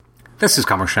This is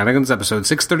Comic Shenanigans, episode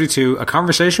 632, a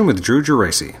conversation with Drew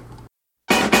Geraci.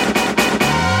 Ain't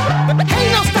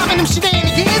no stopping them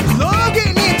shenanigans. Love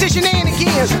getting into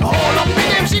shenanigans. All up in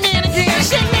them shenanigans.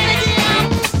 Shenanigans.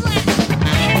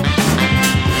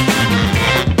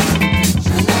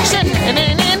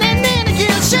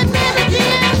 Shenanigans. Shenanigans.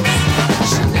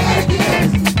 Shenanigans.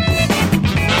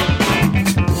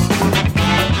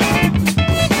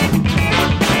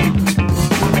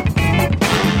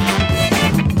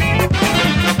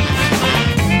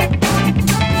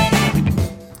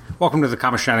 Welcome to the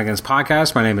Comic Shenanigans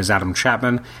podcast. My name is Adam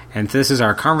Chapman, and this is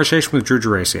our Conversation with Drew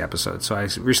Geraci episode. So I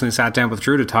recently sat down with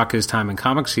Drew to talk his time in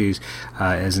comics. He's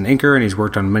as an inker, and he's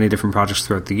worked on many different projects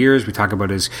throughout the years. We talk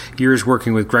about his years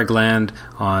working with Greg Land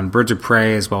on Birds of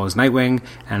Prey as well as Nightwing,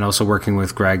 and also working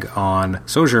with Greg on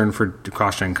Sojourn for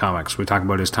CrossGen Comics. We talk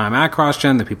about his time at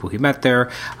CrossGen, the people he met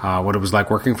there, what it was like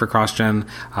working for CrossGen,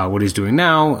 what he's doing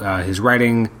now, his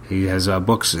writing. He has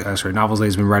novels that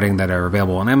he's been writing that are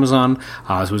available on Amazon.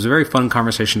 So it was a very fun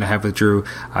conversation to have with Drew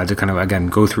to kind of, again,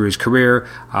 go through his career.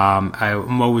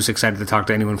 I'm always excited to talk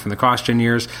to anyone from the CrossGen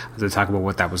years to talk about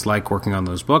what that was like working on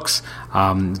those books.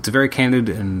 It's a very candid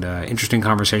and interesting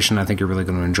conversation. I think you're really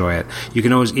going to enjoy it. You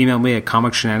can always email me at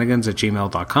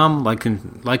comicshenanigans@gmail.com. Like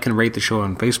and rate the show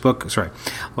on Facebook.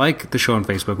 Like the show on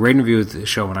Facebook, rate and review the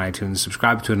show on iTunes,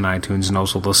 subscribe to it on iTunes, and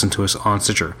also listen to us on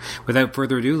Stitcher. Without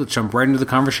further ado, let's jump right into the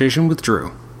conversation with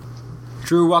Drew.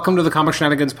 Drew, welcome to the Comic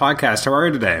Shenanigans podcast. How are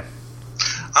you today?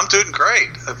 I'm doing great.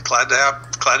 I'm glad to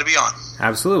be on.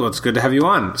 Absolutely. Well, it's good to have you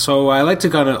on. So I like to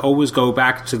kind of always go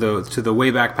back to the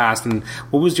way back past. And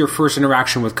what was your first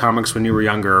interaction with comics when you were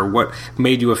younger? Or what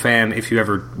made you a fan, if you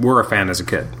ever were a fan as a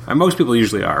kid? And most people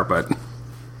usually are, but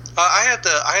I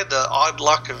had the odd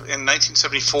luck of, in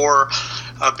 1974,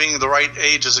 being the right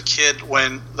age as a kid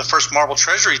when the first Marvel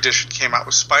Treasury edition came out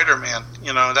with Spider-Man.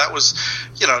 You know, that was,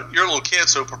 you're a little kid,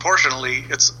 so proportionally,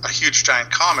 it's a huge giant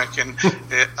comic, and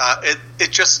it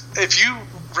just, if you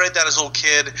read that as a little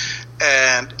kid,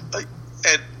 and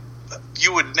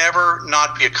you would never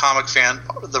not be a comic fan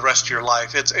the rest of your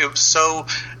life. It's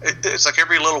like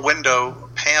every little window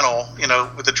panel,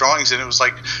 with the drawings in it was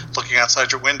like looking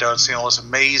outside your window and seeing all this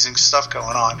amazing stuff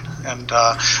going on. And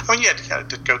you had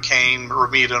Ditko, Kane,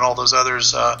 Ramita, and all those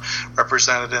others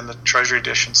represented in the Treasury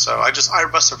edition. So I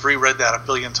must have reread that a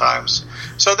billion times.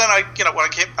 So then I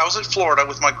was in Florida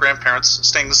with my grandparents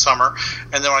staying the summer,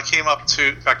 and then when I came back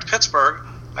to Pittsburgh,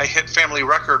 I hit Family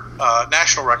Record,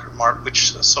 National Record Mart,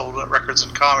 which sold records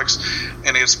and comics,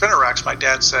 and they had spinner racks. My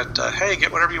dad said, "Hey,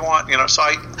 get whatever you want,"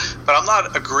 but I'm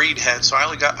not a greed head, so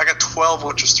I got 12,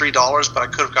 which was $3, but I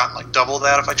could have gotten like double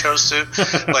that if I chose to.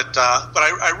 but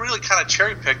I really kind of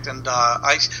cherry picked, and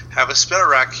I have a spinner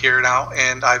rack here now,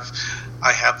 and I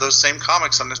have those same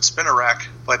comics on the spinner rack.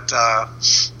 But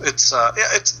also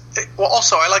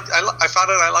I found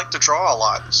out I like to draw a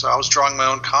lot, so I was drawing my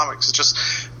own comics. It just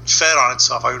fed on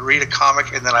itself. I would read a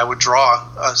comic and then I would draw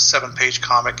a 7-page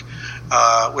comic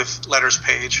with letters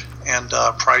page and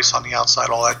price on the outside,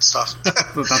 all that stuff.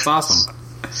 That's awesome.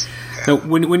 Yeah. Now,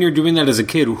 when you're doing that as a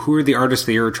kid, who are the artists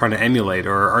that you're trying to emulate,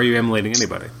 or are you emulating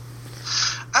anybody?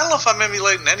 I don't know if I'm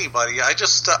emulating anybody. I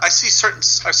just I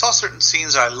saw certain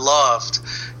scenes I loved,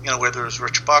 whether it was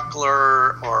Rich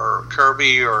Buckler or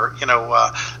Kirby or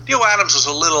Neil Adams was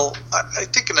a little. I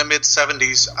think in the mid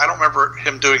 '70s. I don't remember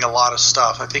him doing a lot of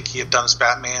stuff. I think he had done his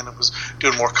Batman and was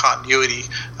doing more continuity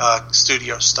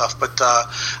studio stuff. But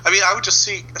I would just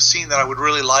see a scene that I would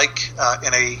really like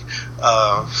in a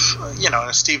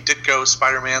Steve Ditko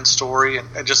Spider-Man story,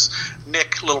 and just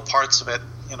nick little parts of it.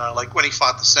 Like when he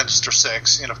fought the Sinister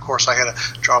Six, of course I had to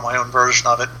draw my own version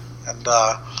of it, and it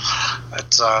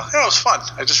was fun.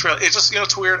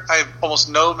 It's weird. I have almost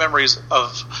no memories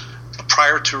of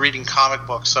prior to reading comic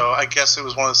books, so I guess it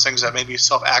was one of those things that made me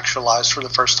self-actualized for the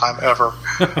first time ever.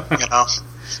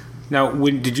 Now,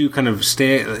 did you kind of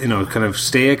stay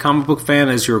a comic book fan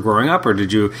as you were growing up, or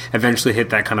did you eventually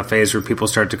hit that kind of phase where people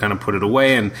start to kind of put it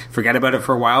away and forget about it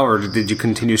for a while, or did you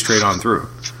continue straight on through?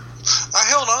 I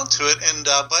held on to it, and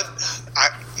but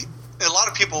a lot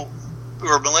of people who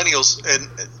are millennials, and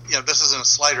this isn't a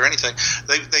slight or anything.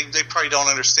 They probably don't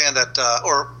understand that,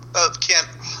 or can't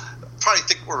probably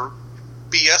think we're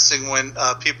BSing when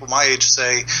people my age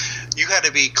say you had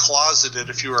to be closeted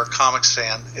if you were a comics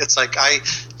fan. It's like I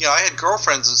had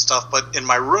girlfriends and stuff, but in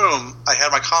my room I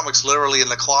had my comics literally in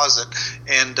the closet,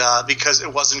 and because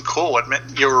it wasn't cool. It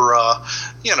meant you were a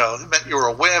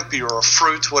wimp, you were a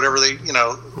fruit, whatever they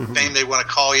name they want to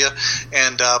call you.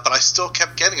 And but I still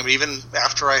kept getting them even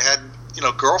after I had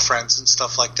girlfriends and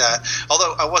stuff like that.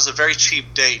 Although I was a very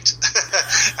cheap date.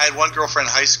 I had one girlfriend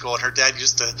in high school, and her dad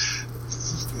used to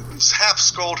half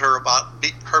scold her about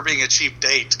her being a cheap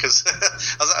date, because I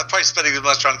was probably spending as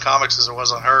much on comics as it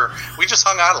was on her. We just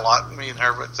hung out a lot, me and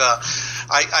her, but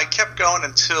I kept going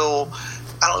until,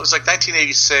 I don't know, it was like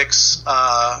 1986.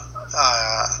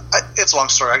 It's a long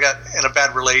story. I got in a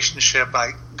bad relationship, and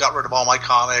I got rid of all my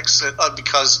comics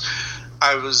because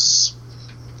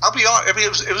I'll be honest, I mean,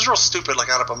 it was real stupid, like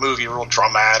out of a movie, real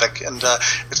dramatic, and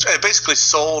I basically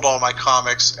sold all my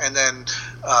comics, and then,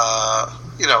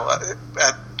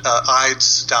 at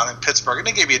Ides down in Pittsburgh, and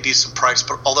they gave me a decent price,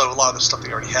 but although a lot of the stuff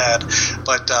they already had,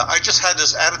 but I just had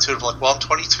this attitude of like, well, I'm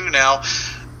 22 now,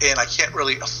 and I can't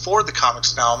really afford the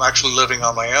comics now. I'm actually living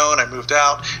on my own. I moved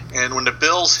out, and when the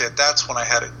bills hit, that's when I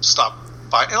had to stop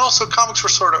buying. And also, comics were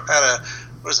sort of at a,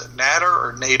 what is it, Nader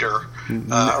or Nader,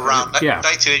 around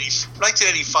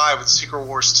 1985 with Secret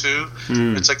Wars 2.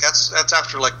 It's like that's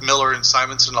after like Miller and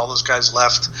Simonson and all those guys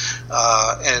left,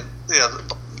 and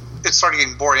it started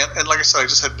getting boring. And like I said, I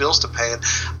just had bills to pay, and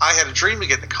I had a dream to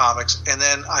get into comics, and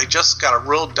then I just got a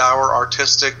real dour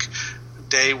artistic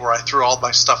day where I threw all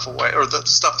my stuff away, or the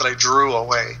stuff that I drew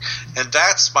away, and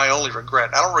that's my only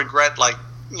regret. I don't regret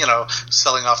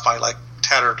selling off my like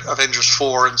tattered Avengers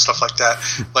 4 and stuff like that,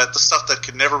 but the stuff that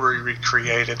could never be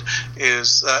recreated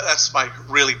is that's my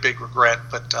really big regret.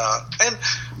 But and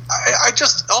I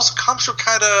just also, comics were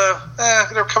kind of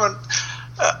they were coming.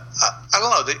 I don't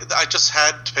know. I just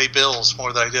had to pay bills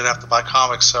more than I did have to buy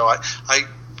comics, so I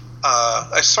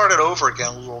started over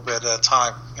again a little bit at a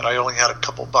time. I only had a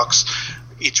couple bucks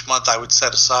each month I would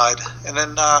set aside, and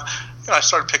then I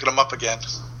started picking them up again.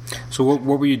 So what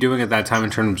were you doing at that time in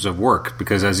terms of work?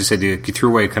 Because as you said, you threw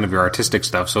away kind of your artistic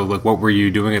stuff. So like, what were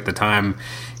you doing at the time?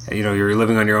 You're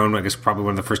living on your own. I guess probably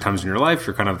one of the first times in your life.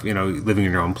 You're kind of living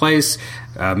in your own place,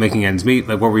 making ends meet.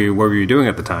 Like, what were you doing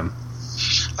at the time?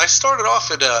 I started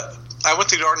off at I went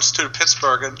to the Art Institute of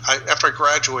Pittsburgh, and after I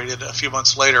graduated a few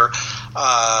months later,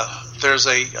 there was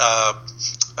a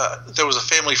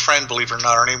family friend, believe it or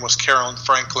not. Her name was Carolyn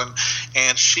Franklin,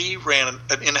 and she ran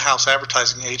an in-house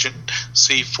advertising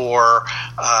agency for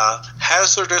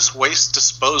hazardous waste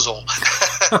disposal.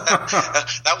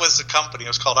 That was the company. It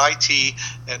was called IT,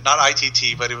 and not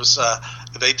ITT, but it was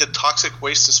they did toxic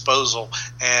waste disposal,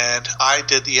 and I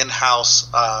did the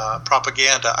in-house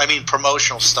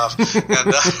promotional stuff.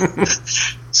 And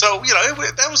so,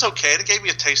 that was okay. It gave me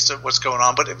a taste of what's going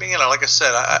on. But, like I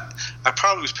said, I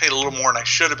probably was paid a little more than I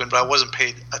should have been, but I wasn't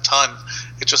paid a ton.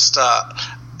 It just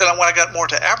then when I got more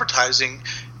into advertising,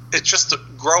 it's just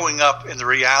growing up in the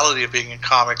reality of being in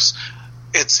comics,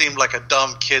 it seemed like a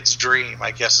dumb kid's dream,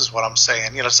 I guess is what I'm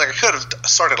saying. It's like I could have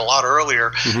started a lot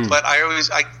earlier, but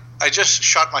I just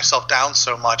shut myself down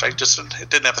so much. I just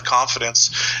didn't have the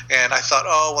confidence, and I thought,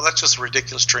 oh, well, that's just a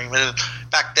ridiculous dream. And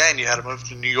back then, you had to move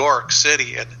to New York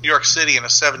City, and New York City in the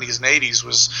 70s and 80s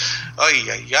was,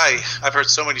 I've heard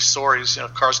so many stories,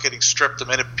 cars getting stripped the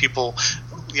minute people,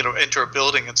 enter a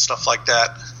building and stuff like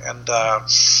that. And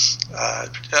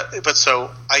but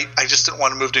so I just didn't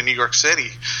want to move to New York City,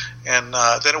 and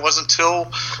then it wasn't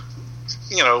until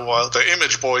the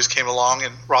Image Boys came along,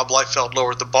 and Rob Liefeld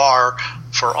lowered the bar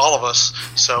for all of us.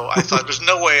 So I thought, there's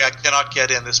no way I cannot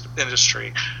get in this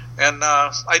industry. And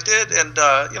I did, and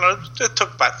it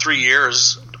took about 3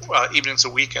 years, evenings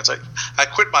and weekends. I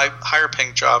quit my higher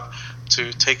paying job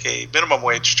to take a minimum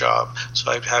wage job,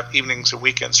 so I'd have evenings and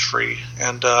weekends free.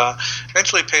 And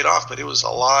eventually it paid off, but it was a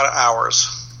lot of hours.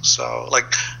 So,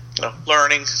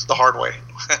 learning the hard way.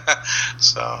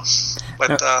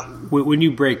 When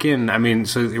you break in,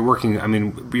 so you're working,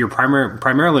 you're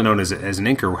primarily known as an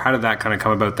inker. How did that kind of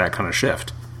come about, that kind of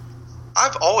shift?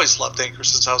 I've always loved inkers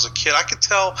since I was a kid. I could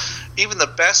tell even the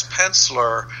best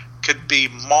penciler could be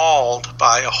mauled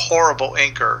by a horrible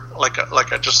inker,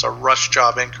 just a rush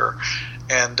job inker.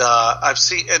 And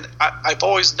I've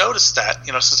always noticed that,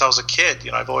 since I was a kid.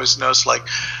 I've always noticed,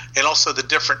 and also the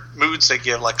different moods they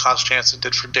give, like Klaus Janson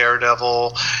did for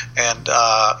Daredevil, and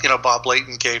Bob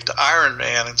Layton gave to Iron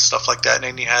Man and stuff like that. And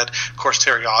then you had, of course,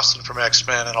 Terry Austin from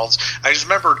X-Men and all this. I just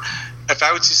remembered, if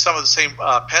I would see some of the same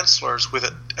pencilers with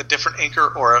a different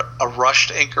inker or a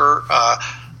rushed inker,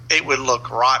 it would look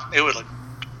rotten.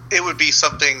 It would be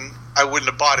something I wouldn't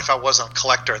have bought if I wasn't a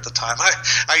collector at the time.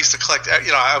 I used to collect,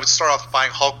 I would start off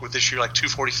buying Hulk with issue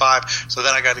 245, so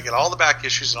then I got to get all the back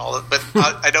issues and all that, but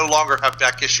I no longer have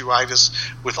back issue-itis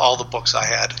with all the books I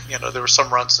had. There were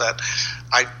some runs that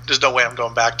there's no way I'm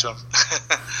going back to them.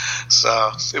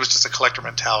 So it was just a collector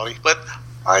mentality. But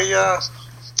what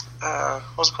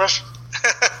was the question?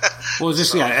 Well,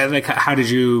 just like how did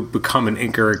you become an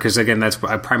inker? Because again, that's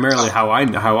primarily how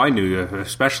I knew you,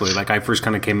 especially like I first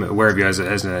kind of came aware of you as an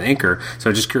inker. So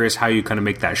I'm just curious how you kind of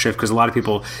make that shift, because a lot of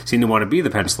people seem to want to be the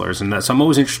pencilers, and so I'm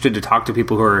always interested to talk to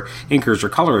people who are inkers or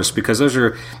colorists, because those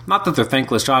are not that they're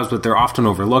thankless jobs, but they're often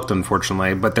overlooked,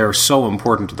 unfortunately. But they're so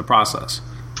important to the process.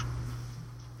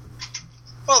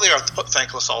 Well, they are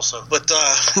thankless also, but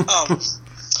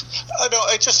I know.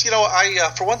 I just,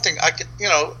 for one thing, I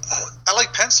I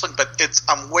like penciling, but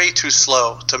I'm way too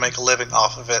slow to make a living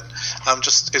off of it. I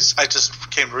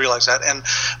just came to realize that. And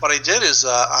what I did is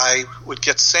I would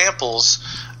get samples.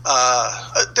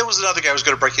 There was another guy who was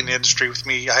going to break in the industry with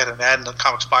me. I had an ad in the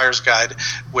Comics Buyer's Guide,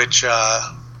 which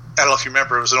I don't know if you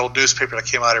remember. It was an old newspaper that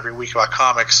came out every week about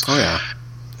comics. Oh yeah.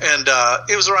 And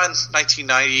it was around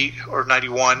 1990 or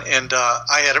 91, and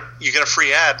you get a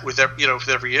free ad with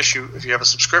every issue if you have a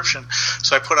subscription.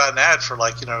 So I put out an ad for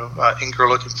inker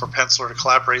looking for penciler to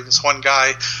collaborate. This one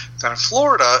guy down in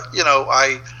Florida,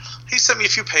 he sent me a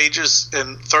few pages,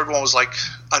 and the third one was like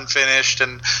unfinished,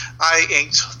 and I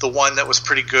inked the one that was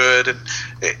pretty good, and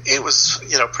it was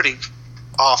pretty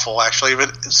awful actually,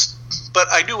 but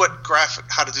I knew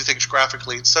how to do things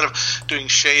graphically. Instead of doing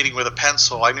shading with a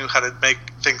pencil, I knew how to make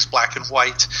things black and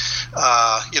white,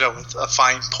 with a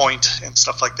fine point and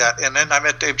stuff like that. And then I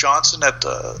met Dave Johnson at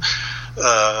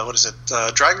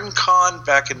Dragon Con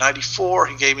back in '94.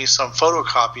 He gave me some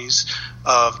photocopies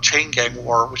of Chain Gang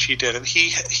War, which he did, and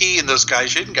he and those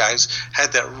Gaijin guys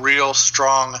had that real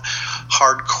strong,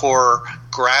 hardcore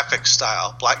graphic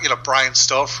style. Brian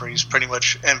Stofries pretty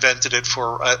much invented it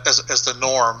for as the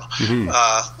norm. Mm-hmm.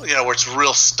 Where it's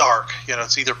real stark.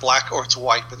 It's either black or it's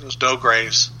white, but there's no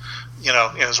grays.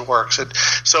 In his works, and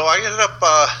so I ended up,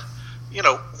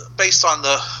 based on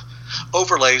the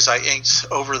overlays I inked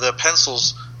over the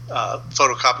pencils,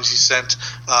 photocopies he sent,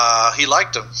 he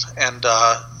liked them, and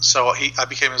so I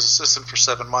became his assistant for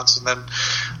 7 months, and then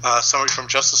somebody from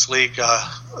Justice League,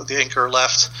 the inker,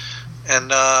 left,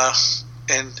 and I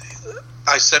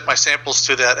sent my samples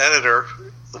to that editor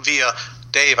via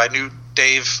Dave. I knew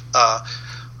Dave.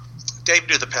 Dave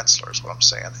knew the penciler is what I'm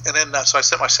saying. And then so I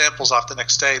sent my samples off the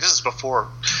next day. This is before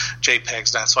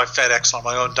JPEGs now, so I FedEx on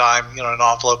my own dime, an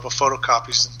envelope of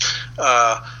photocopies.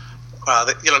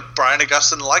 And, Brian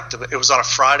Augustin liked them. It was on a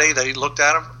Friday that he looked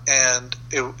at them, and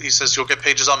he says, "You'll get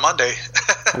pages on Monday."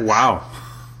 Wow.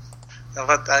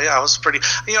 But I was pretty.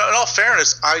 In all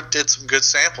fairness, I did some good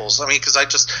samples. I mean, because I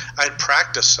had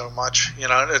practiced so much.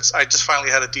 I just finally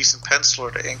had a decent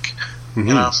penciler to ink. Mm-hmm.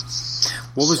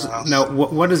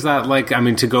 What is that like? I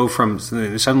mean, to go from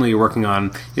suddenly you're working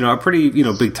on a pretty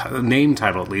big name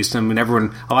title, at least. I mean, a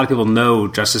lot of people know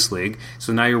Justice League,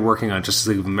 so now you're working on Justice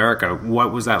League of America.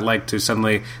 What was that like to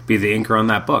suddenly be the inker on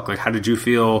that book? Like, how did you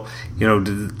feel?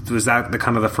 Was that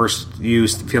the first you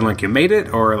feeling like you made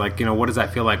it, or what does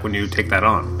that feel like when you take that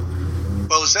on?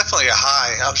 Well, it was definitely a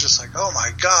high. I was just like, oh my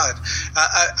God.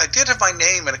 I did have my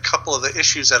name in a couple of the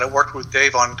issues that I worked with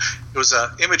Dave on. It was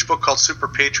an Image book called Super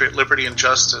Patriot, Liberty and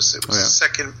Justice. It was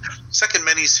the second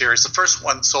mini-series. The first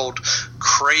one sold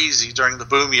crazy during the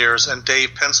boom years, and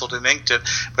Dave penciled and inked it.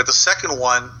 But the second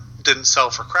one didn't sell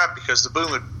for crap because the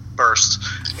boom had burst.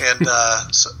 And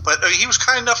but he was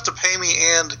kind enough to pay me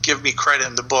and give me credit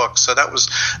in the book. So that was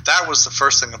the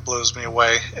first thing that blows me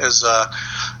away.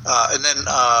 And then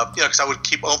because I would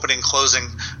keep opening and closing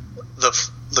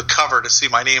the cover to see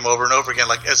my name over and over again,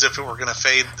 like as if it were going to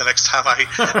fade the next time I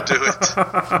do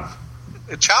it.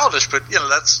 It's childish, but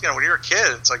that's when you're a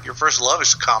kid, it's like your first love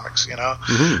is comics,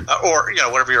 mm-hmm. Or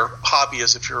whatever your hobby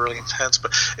is if you're really intense.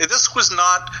 But this was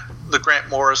not the Grant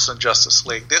Morrison Justice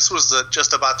League. This was the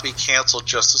just about to be canceled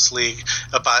Justice League,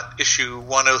 about issue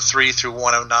 103 through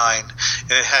 109,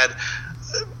 and it had.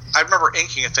 I remember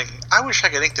inking and thinking, I wish I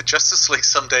could ink the Justice League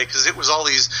someday, because it was all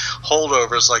these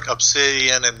holdovers like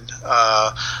Obsidian and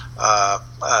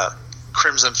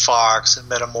Crimson Fox and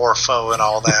Metamorpho and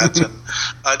all that, and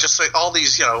just like all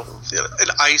these,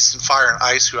 and Ice and Fire and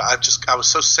Ice, who I was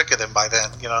so sick of them by then,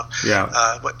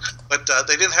 Yeah. But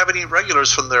they didn't have any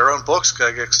regulars from their own books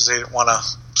because they didn't want to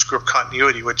screw up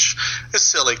continuity, which is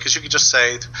silly because you could just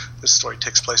say this story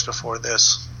takes place before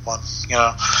this one,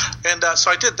 And so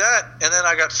I did that, and then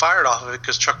I got fired off of it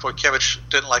because Chuck Wojciech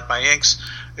didn't like my inks.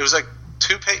 It was like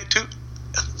two.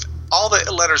 All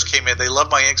the letters came in. They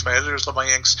loved my inks. My editors loved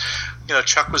my inks.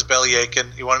 Chuck was belly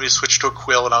aching. He wanted me to switch to a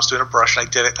quill, and I was doing a brush, and I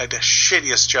did it. I did the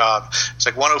shittiest job. It's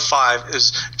like 105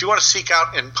 is, if you want to seek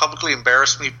out and publicly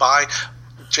embarrass me, buy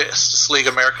Justice League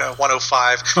America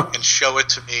 105 and show it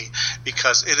to me,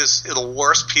 because it is the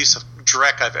worst piece of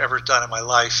dreck I've ever done in my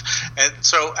life. And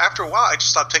so after a while, I just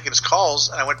stopped taking his calls,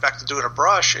 and I went back to doing a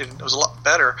brush, and it was a lot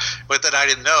better. But then I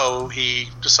didn't know he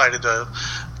decided to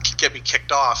get me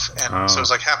kicked off, and so it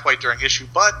was like halfway during issue.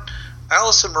 But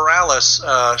Allison Morales,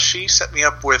 she set me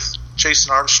up with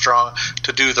Jason Armstrong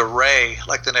to do the Ray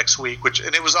like the next week,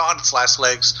 and it was on its last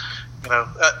legs. You know,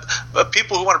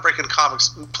 people who want to break into comics,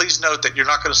 please note that you're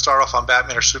not going to start off on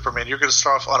Batman or Superman. You're going to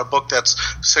start off on a book that's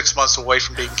 6 months away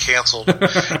from being canceled, and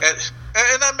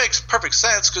that makes perfect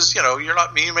sense, because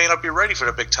you may not be ready for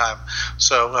the big time.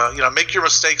 So make your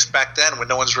mistakes back then when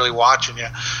no one's really watching you.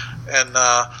 And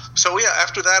so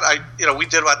after that, we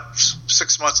did about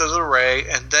 6 months of the Ray,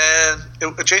 and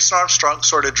then Jason Armstrong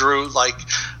sort of drew like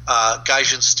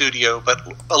Gaijin Studio, but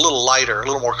a little lighter, a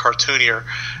little more cartoonier,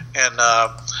 and.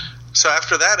 So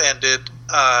after that ended,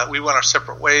 we went our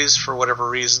separate ways for whatever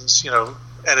reasons.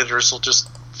 Editors will just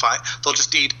they'll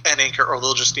just need an inker, or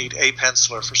they'll just need a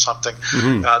penciler for something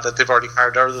that they've already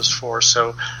hired others for.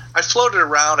 So I floated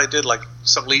around. I did like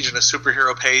some Legion of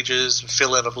Superhero pages, and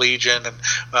fill in of Legion, and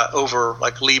over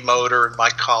like Lee Moder and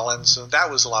Mike Collins, and that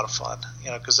was a lot of fun.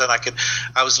 Because then I could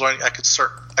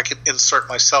insert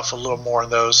myself a little more in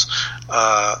those.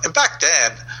 And back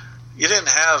then, you didn't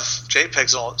have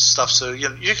JPEGs and all that stuff, so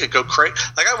you could go crazy.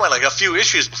 Like I went like a few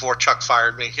issues before Chuck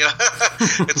fired me.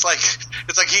 It's like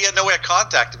he had no way of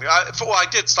contacting me. I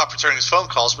did stop returning his phone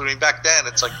calls, but back then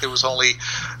it's like there was only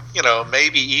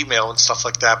maybe email and stuff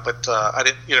like that. But I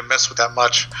didn't mess with that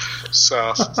much.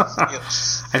 So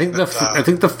I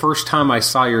think the first time I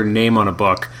saw your name on a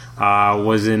book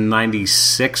was in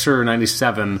 96 or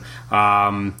 97. It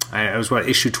was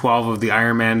issue 12 of the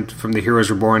Iron Man from the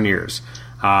Heroes Reborn years.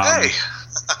 Hey.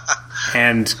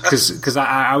 And because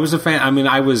I was a fan. I mean,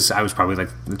 I was probably like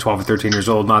 12 or 13 years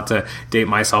old, not to date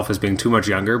myself as being too much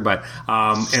younger, but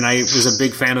and I was a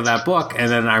big fan of that book. And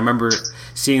then I remember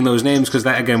seeing those names, because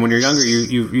that, again, when you're younger,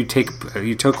 you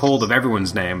took hold of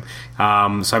everyone's name. So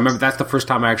I remember that's the first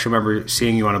time I actually remember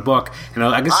seeing you on a book. And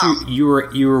I guess you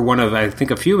were one of, I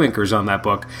think, a few inkers on that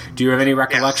book. Do you have any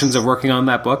recollections of working on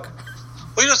that book?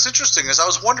 Well, what's interesting is I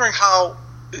was wondering how.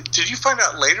 Did you find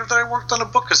out later that I worked on a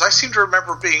book? Because I seem to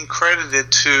remember being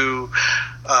credited to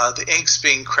the inks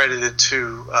being credited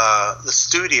to the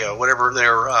studio, whatever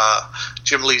their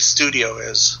Jim Lee's studio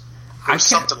is.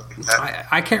 Something like that.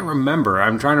 I can't remember.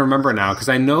 I'm trying to remember now, because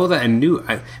I know that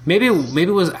maybe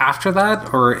it was after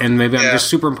that, and maybe I'm just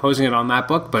superimposing it on that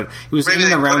book, but it was maybe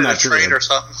in and around that period or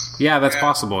something. Yeah, that's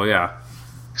possible. Yeah.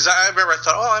 Because I remember I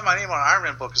thought, my name on Iron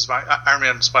Man book is Iron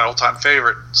Man's my all-time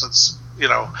favorite since.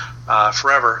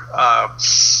 Forever.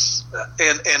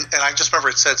 And I just remember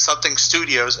it said something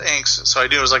Studios Inks, so I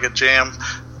knew it was like a jam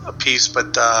piece,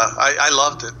 but I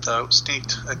loved it. It was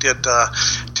neat. I did.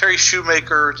 Terry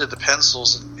Shoemaker did the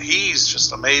pencils, and he's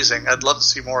just amazing. I'd love to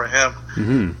see more of him.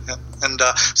 Mm-hmm. And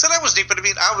so that was neat, but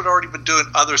I had already been doing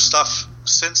other stuff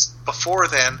since before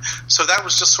then, so that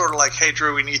was just sort of like, hey,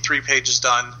 Drew, we need 3 pages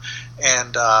done,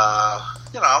 and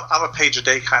I'm a page a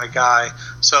day kind of guy.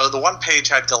 So the one page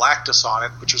had Galactus on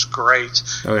it, which was great.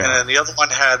 Oh, yeah. And then the other one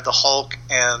had the Hulk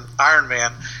and Iron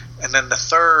Man. And then the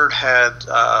third had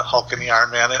Hulk and the Iron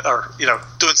Man, or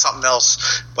doing something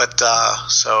else. But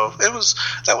so that was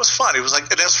fun. It was like,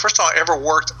 and it was the first time I ever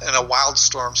worked in a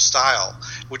Wildstorm style,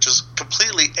 which is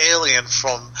completely alien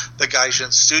from the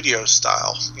Gaijin Studio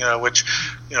style. Which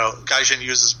Gaijin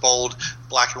uses bold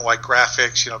black and white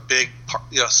graphics, big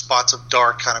spots of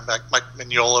dark, kind of like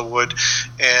Mignola would,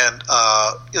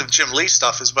 and Jim Lee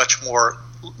stuff is much more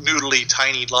noodly,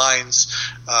 tiny lines,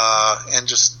 and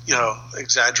just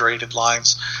exaggerated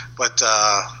lines, but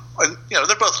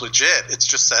they're both legit. It's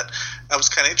just that was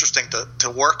kind of interesting to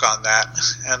work on that,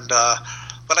 and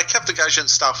but I kept the Gaijin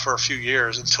stuff for a few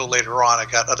years until later on I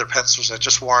got other pencils that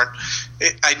just weren't.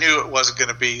 I knew it wasn't going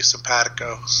to be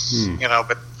simpatico,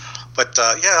 But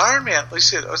Iron Man. You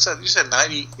said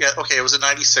 90. Yeah, okay, it was in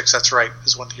 96. That's right,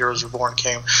 is when Heroes Reborn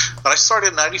came. But I started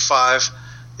in 95.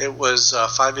 It was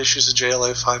 5 issues of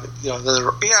JLA. 5.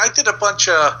 I did a bunch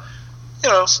of,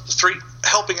 3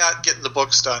 helping out getting the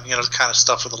books done. Kind of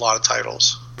stuff with a lot of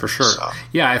titles. For sure. So.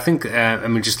 Yeah, I think.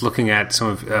 Just looking at some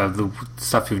of the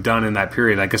stuff you've done in that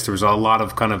period, I guess there was a lot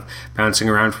of kind of bouncing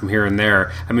around from here and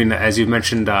there. I mean, as you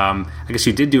mentioned, I guess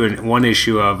you did do one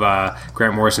issue of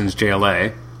Grant Morrison's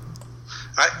JLA.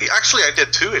 I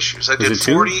did 2 issues. I did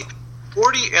 40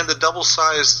 and the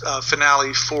double-sized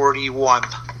finale 41,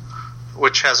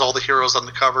 which has all the heroes on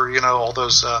the cover. All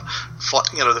those.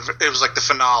 It was like the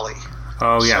finale.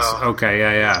 Oh yes. So, okay.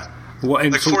 Yeah. Well,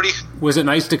 and like so 40. Was it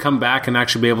nice to come back and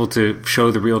actually be able to show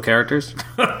the real characters?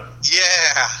 Yeah,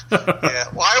 Yeah.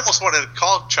 Well, I almost wanted to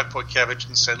call Chuck Wojciewicz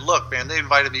and said, "Look, man, they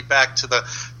invited me back to the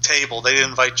table. They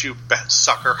didn't invite you,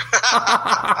 sucker."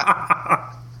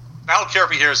 I don't care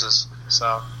if he hears this.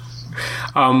 So.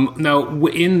 Now,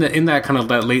 in that kind of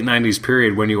that late '90s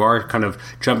period when you are kind of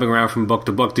jumping around from book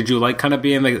to book, did you like kind of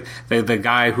being the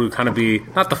guy who kind of be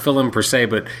not the fill-in per se,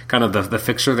 but kind of the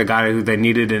fixer, the guy who they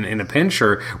needed in a pinch,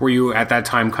 or were you at that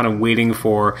time kind of waiting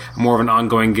for more of an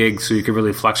ongoing gig so you could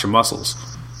really flex your muscles?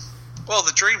 Well,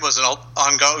 the dream was an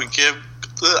ongoing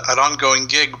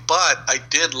gig, but I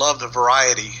did love the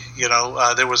variety.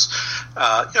 There was,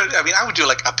 I would do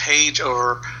like a page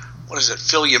over. What is it?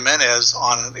 Phil Jimenez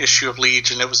on an issue of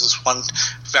Legion. It was this one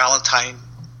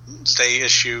Valentine's Day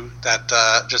issue that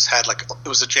just had it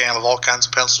was a jam of all kinds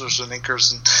of pencilers and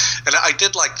inkers, and I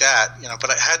did like that, but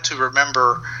I had to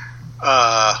remember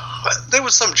there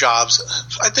was some jobs.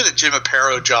 I did a Jim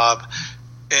Aparo job,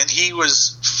 and he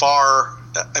was far.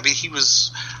 I mean, he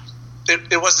was.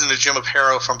 It wasn't a Jim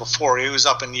Aparo from before. He was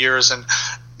up in years, and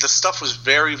the stuff was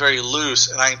very, very loose,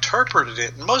 and I interpreted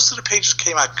it. And most of the pages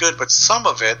came out good, but some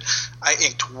of it I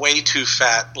inked way too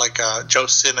fat, like a Joe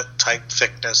Sinnott type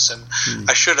thickness. And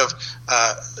I should have,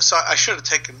 so I should have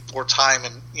taken more time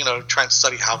and try and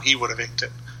study how he would have inked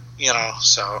it.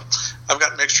 So I've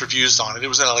got mixed reviews on it. It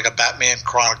was in like a Batman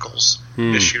Chronicles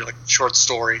issue, like a short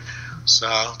story. So,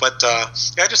 but I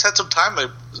just had some time,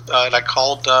 and I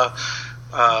called.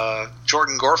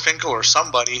 Jordan Gorfinkel or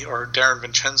somebody, or Darren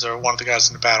Vincenzo, one of the guys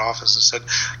in the Bat Office, and said,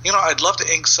 I'd love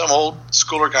to ink some old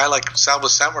schooler guy like Sal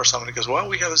Buscema or something. He goes, well,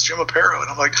 we have this Jim Aparo. And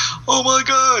I'm like, oh my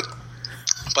God.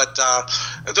 But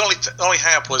the only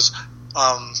hang-up was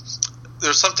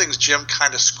there's some things Jim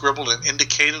kind of scribbled and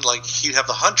indicated, like he'd have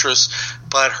the Huntress,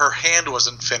 but her hand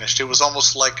wasn't finished. It was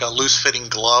almost like a loose-fitting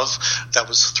glove that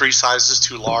was 3 sizes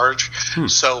too large.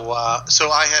 So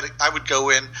I would go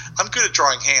in. I'm good at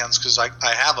drawing hands because I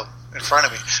have them in front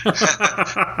of me.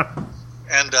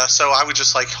 And so I would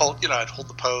just hold, I'd hold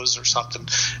the pose or something,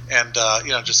 and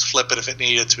just flip it if it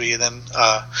needed to be. And then, and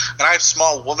I have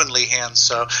small womanly hands,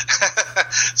 so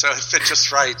so it fit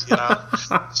just right,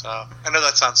 So I know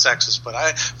that sounds sexist,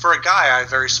 but for a guy, I have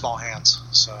very small hands.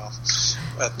 So,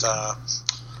 but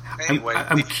anyway,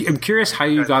 I'm curious how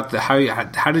you got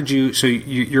how did you? So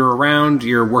you're around,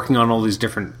 you're working on all these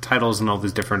different titles and all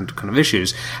these different kind of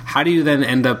issues. How do you then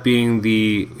end up being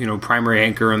the primary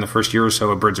anchor in the first year or so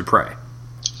of Birds of Prey?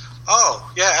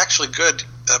 Oh, yeah, actually, good.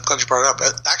 I'm glad you brought it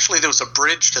up. Actually, there was a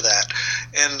bridge to that.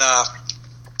 And I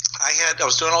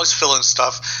was doing all this fill-in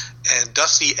stuff, and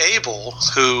Dusty Abel,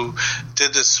 who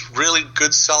did this really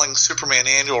good-selling Superman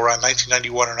annual around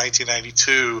 1991 or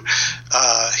 1992,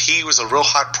 he was a real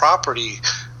hot property.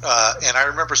 And I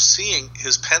remember seeing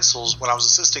his pencils when I was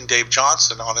assisting Dave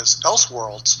Johnson on his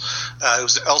Elseworlds. It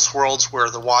was Elseworlds where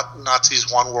the Nazis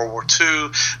won World War II,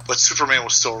 but Superman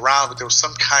was still around, but there was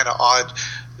some kind of odd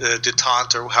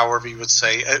detente, or however you would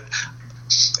say.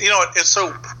 It's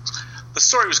so... The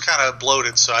story was kind of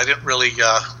bloated, so I didn't really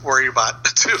worry about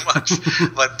it too much.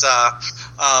 But,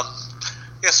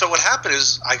 so what happened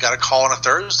is I got a call on a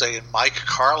Thursday, and Mike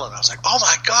Carlin, I was like, oh,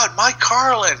 my God, Mike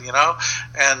Carlin,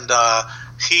 And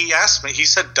he asked me, he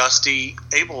said Dusty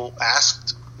Abel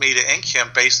asked me to ink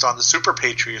him based on the Super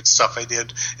Patriot stuff I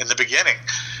did in the beginning.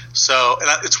 So, and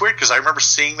it's weird because I remember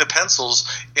seeing the pencils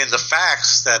in the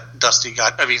fax that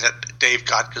that Dave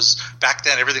got, because back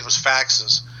then everything was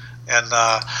faxes. And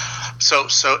so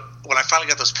when I finally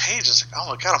got those pages, like, oh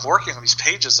my God, I'm working on these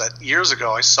pages that years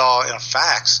ago I saw in a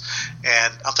fax,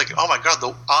 and I'm thinking, oh my God,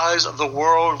 the eyes of the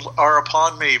world are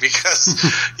upon me, because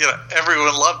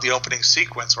everyone loved the opening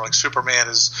sequence where Superman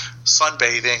is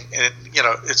sunbathing, and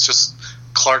it's just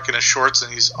Clark in his shorts,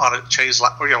 and he's on a chaise,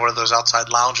 one of those outside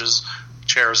lounges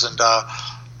chairs, and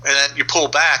then you pull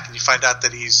back and you find out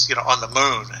that he's on the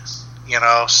moon,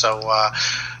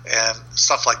 and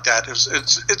stuff like that. It's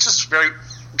just very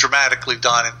dramatically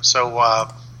done. And so I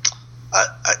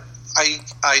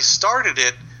started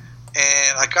it,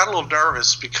 and I got a little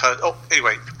nervous because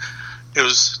anyway, it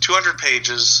was 200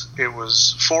 pages. It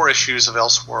was 4 issues of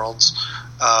Elseworlds.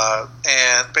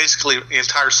 And basically the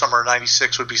entire summer of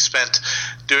 96 would be spent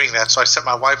doing that. So I set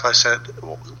my wife aside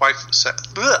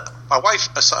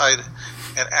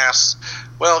and asked,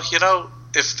 well,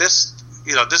 if this,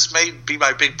 this may be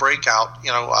my big breakout,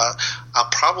 I'll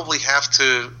probably have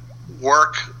to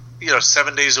work,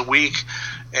 7 days a week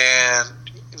and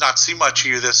not see much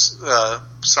of you this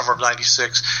summer of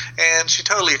 96. And she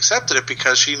totally accepted it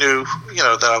because she knew,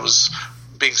 that I was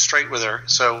being straight with her.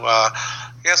 So,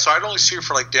 so I'd only see her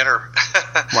for dinner.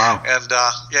 Wow. And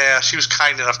she was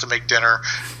kind enough to make dinner.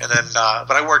 And then,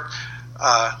 but I worked,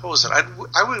 what was it?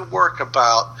 I would work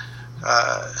about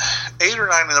 8 or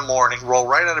 9 in the morning, roll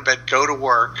right out of bed, go to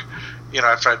work,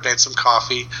 after I'd made some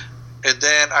coffee. And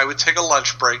then I would take a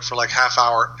lunch break for like half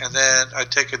hour, and then I'd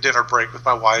take a dinner break with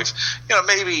my wife,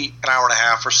 maybe an hour and a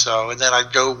half or so. And then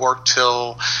I'd go work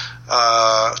till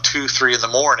 2, 3 in the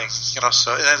morning,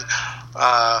 so, and then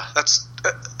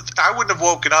I wouldn't have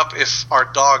woken up if our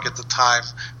dog at the time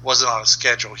wasn't on a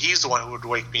schedule. He's the one who would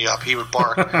wake me up. He would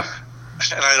bark, and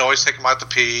I'd always take him out to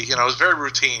pee. It was very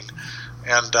routine.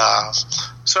 And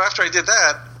so after I did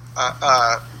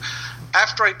that,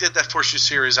 after I did that first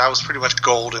series, I was pretty much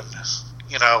golden,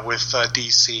 with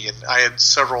DC, and I had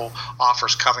several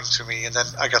offers coming to me, and then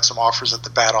I got some offers at the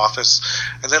Bat Office,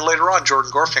 and then later on,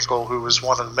 Jordan Gorfinkel, who was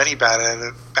one of the many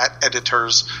Bat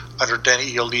editors under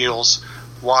Denny O'Neil's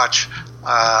watch,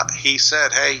 he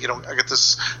said, "Hey, I got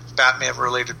this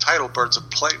Batman-related title, Birds of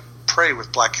Prey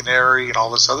with Black Canary and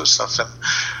all this other stuff," and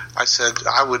I said,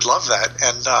 "I would love that,"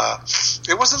 and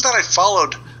it wasn't that I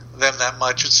followed them that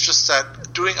much. It's just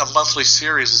that doing a monthly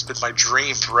series has been my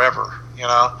dream forever,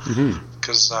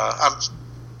 because I've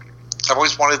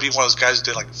always wanted to be one of those guys who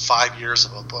did like 5 years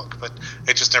of a book, but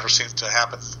it just never seemed to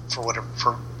happen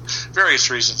for various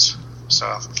reasons. So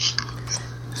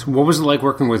what was it like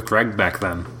working with Greg back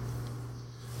then?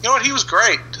 You know what? He was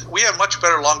great. We have much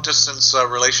better long distance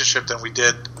relationship than we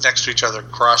did next to each other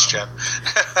CrossGen.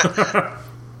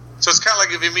 So it's kind of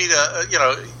like if you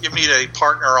meet a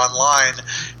partner online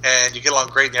and you get along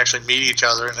great and you actually meet each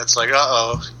other, and it's like,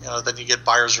 then you get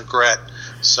buyer's regret.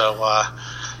 So,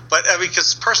 but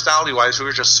because personality-wise, we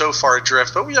were just so far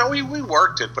adrift. But we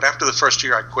worked it. But after the first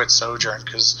year, I quit Sojourn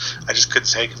because I just couldn't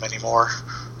take him anymore.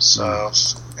 So,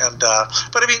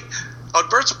 but I mean, on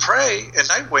Birds of Prey and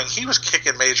Nightwing, he was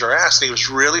kicking major ass, and he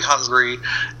was really hungry.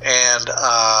 And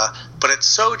but at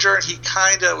Sojourn, he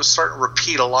kind of was starting to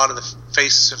repeat a lot of the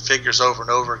faces and figures over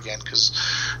and over again, because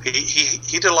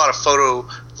he did a lot of photo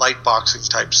light boxing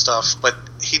type stuff, but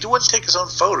he wouldn't take his own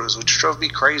photos, which drove me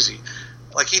crazy.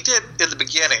 Like he did in the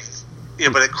beginning,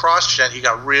 but at CrossGen, he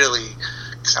got really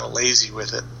kind of lazy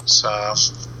with it. So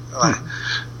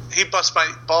he'd bust my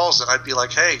balls, and I'd be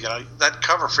like, "Hey, that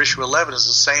cover for issue 11 is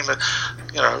the same.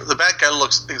 The bad guy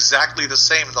looks exactly the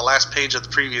same in the last page of the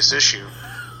previous issue."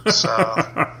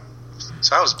 So.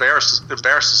 So I was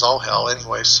embarrassed as all hell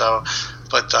anyway. So,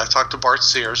 but I talked to Bart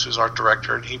Sears, who's our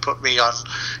director, and he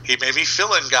made me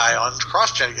fill-in guy on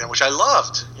CrossGen again, which I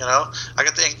loved. I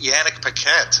got the Yannick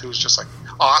Paquette, who was just like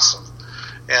awesome,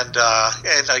 and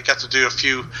I got to do a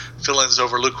few fill-ins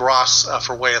over Luke Ross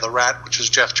for Way of the Rat, which was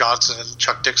Jeff Johnson and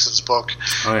Chuck Dixon's book,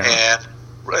 and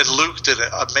Luke did an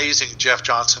amazing Jeff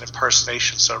Johnson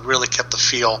impersonation, so it really kept the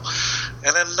feel.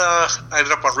 And then I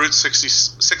ended up on Route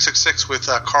 666 with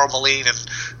Carl Moline and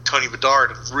Tony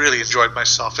Bedard, and really enjoyed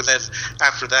myself. And then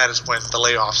after that is when the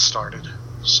layoffs started.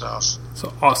 So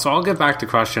I'll get back to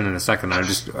CrossGen in a second.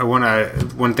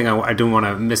 One thing I didn't want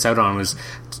to miss out on was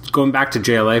going back to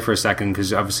JLA for a second,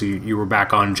 because obviously you were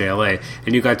back on JLA,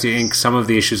 and you got to ink some of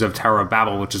the issues of Tower of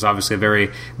Babel, which is obviously a very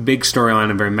big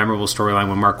storyline and very memorable storyline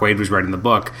when Mark Waid was writing the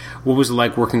book. What was it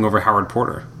like working over Howard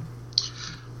Porter?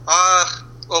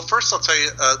 Well, first I'll tell you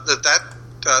that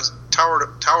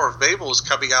Tower of Babel is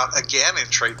coming out again in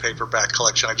trade paperback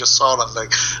collection. I just saw it on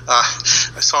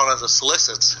the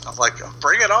solicits. I'm like,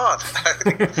 bring it on!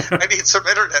 I need some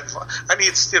internet. I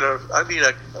need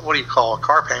a what do you call a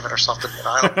car payment or something?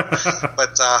 I don't know.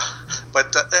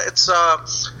 But it's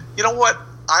you know what?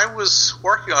 I was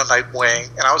working on Nightwing,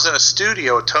 and I was in a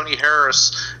studio with Tony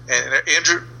Harris and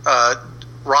Andrew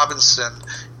Robinson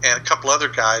and a couple other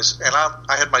guys, and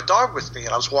I had my dog with me,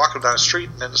 and I was walking down the street,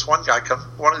 and then this one guy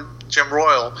Jim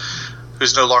Royal,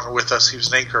 who's no longer with us, he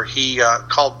was an inker, he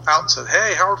called out and said,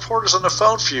 "Hey, Howard Porter's on the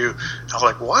phone for you." And I'm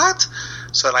like, "What?"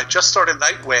 So I just started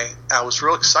Nightwing. I was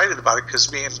real excited about it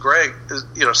because me and Greg,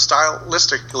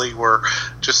 stylistically, were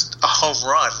just a home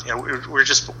run.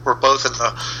 We're both in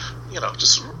the,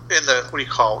 just in the,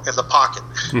 in the pocket.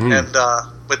 Mm-hmm. And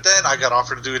but then I got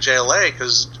offered to do a JLA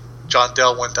because John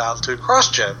Dell went down to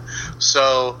CrossGen.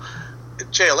 So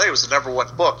JLA was the number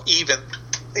one book, even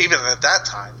at that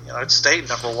time. It stayed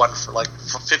number one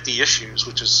for 50 issues,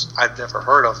 which is I've never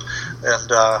heard of. And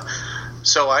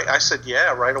so I said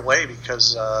yeah right away,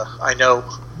 because I knew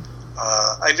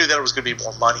that it was going to be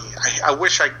more money. I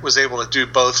wish I was able to do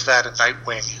both that and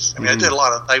Nightwing. I mean, I did a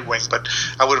lot of Nightwing, but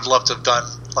I would have loved to have done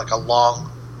a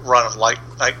long run of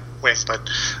Nightwing. But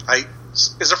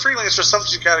as a freelancer,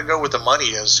 sometimes you got to go where the money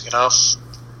is,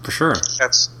 For sure.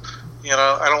 That's,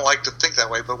 I don't like to think that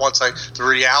way, but once the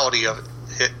reality of it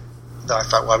hit, then I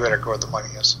thought, well, I better go where the money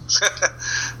is.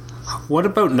 What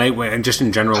about Nightwing, and just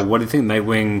in general, what do you think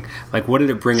Nightwing, like, what did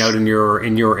it bring out in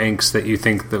your inks that you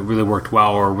think that really worked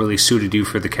well or really suited you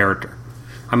for the character?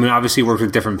 I mean, obviously you worked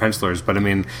with different pencilers, but I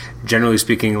mean, generally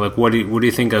speaking, like, what do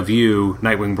you think of you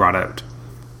Nightwing brought out?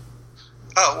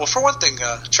 Oh, well, for one thing,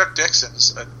 Chuck Dixon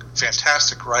is a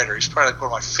fantastic writer. He's probably like one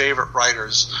of my favorite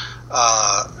writers.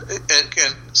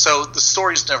 And so the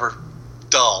story's never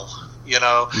dull, you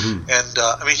know? Mm-hmm. And,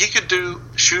 I mean, he could do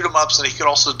shoot-em-ups, and he could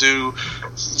also do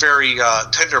very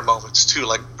tender moments, too,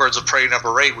 like Birds of Prey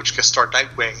 #8, which guest starred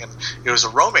Nightwing, and it was a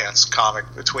romance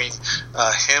comic between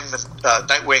him and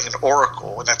Nightwing and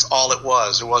Oracle, and that's all it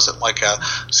was. It wasn't like a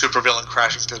supervillain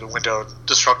crashing through the window and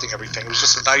disrupting everything. It was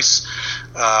just a nice,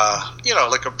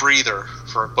 like a breather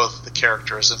for both of the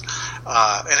characters. And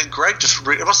then Greg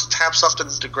it must have tapped something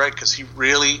into Greg, because he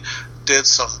really did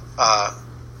some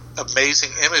amazing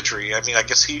imagery. I mean, I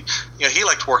guess he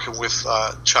liked working with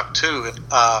Chuck too.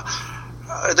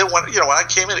 And then when I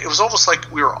came in, it was almost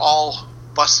like we were all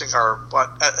busting our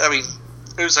butt. I mean,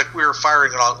 it was like we were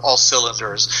firing on all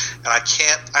cylinders. And I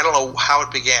don't know how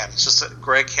it began. It's just that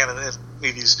Greg handed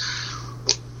me these,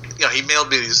 he mailed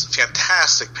me these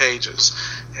fantastic pages,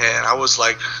 and I was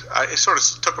like, I sort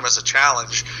of took them as a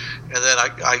challenge, and then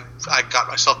I got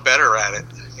myself better at it.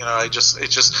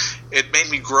 It made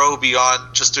me grow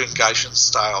beyond just doing Gaijin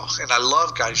style. And I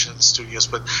love Gaijin Studios,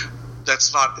 but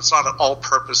it's not an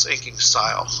all-purpose inking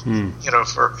style. You're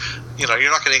not going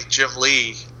to ink Jim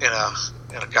Lee in a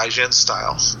Gaijin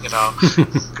style,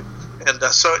 And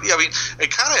so, I mean,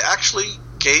 it kind of actually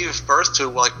gave birth to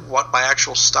like what my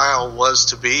actual style was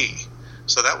to be.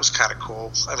 So that was kind of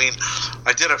cool. I mean,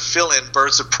 I did a fill-in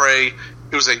Birds of Prey.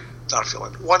 It was not a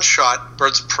fill-in, one shot.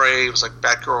 Birds of Prey. It was like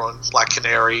Batgirl and Black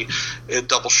Canary, a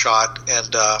double shot.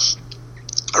 And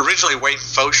originally Wayne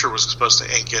Fosher was supposed to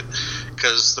ink it,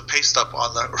 because the paste up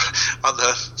on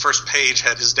the first page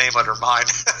had his name under mine.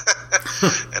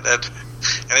 and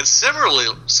then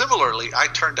similarly, I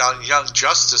turned down Young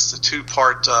Justice, the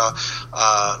 2-part,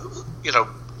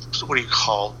 what do you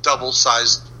call,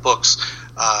 double-sized books.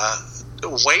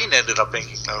 Wayne ended up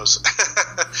inking those.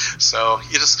 So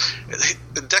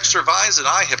Dexter Vines and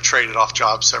I have traded off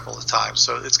jobs several times.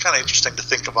 So it's kind of interesting to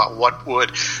think about what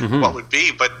would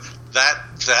be. But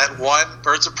that one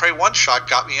Birds of Prey one shot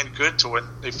got me in good to when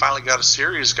they finally got a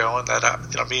series going.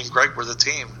 That me and Greg were the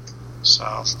team.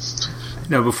 So.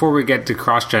 Now, before we get to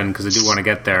CrossGen, because I do want to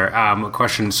get there, a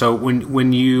question. So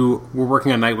when you were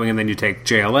working on Nightwing and then you take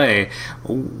JLA,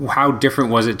 how different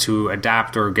was it to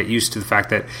adapt or get used to the fact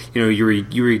that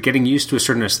you were getting used to a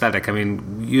certain aesthetic? I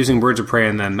mean, using Birds of Prey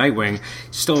and then Nightwing,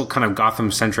 still kind of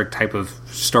Gotham-centric type of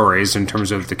stories in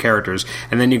terms of the characters,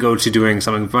 and then you go to doing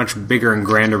something much bigger and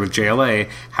grander with JLA.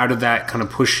 How did that kind of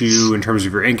push you in terms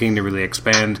of your inking to really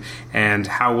expand, and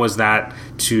how was that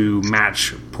to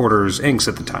match Porter's inks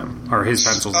at the time, or his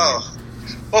pencils?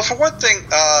 Well, for one thing,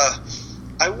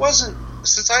 I wasn't,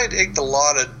 since I had inked a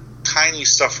lot of tiny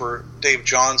stuff for Dave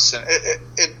Johnson,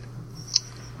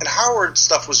 and Howard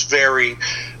stuff was very,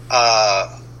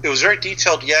 it was very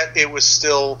detailed, yet it was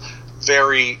still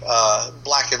very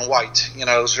black and white. It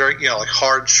was very, like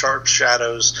hard, sharp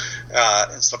shadows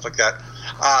and stuff like that.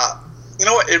 You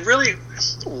know what? It really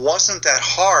wasn't that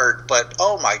hard, but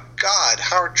oh my God,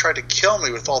 Howard tried to kill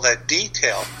me with all that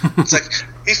detail. It's like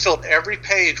he filled every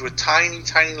page with tiny,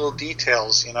 tiny little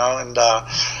details, but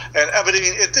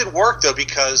it did work though,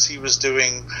 because he was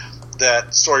doing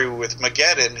that story with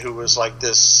Mageddon, who was like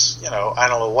this, I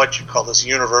don't know what you call this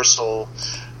universal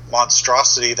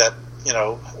monstrosity that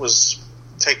was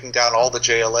taking down all the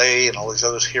JLA and all these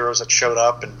other heroes that showed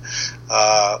up, and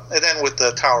then with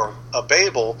the Tower of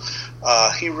Babel,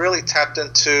 he really tapped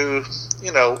into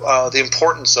the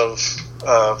importance of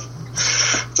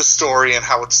the story and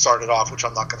how it started off, which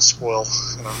I'm not going to spoil.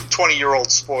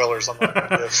 20-year-old spoilers. I'm not going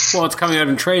to do. Well, it's coming out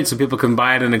in trade, so people can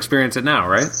buy it and experience it now,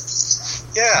 right?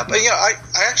 Yeah, but I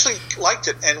actually liked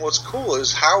it, and what's cool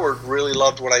is Howard really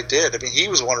loved what I did. I mean, he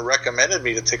was the one who recommended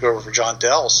me to take over for John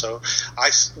Dell, so I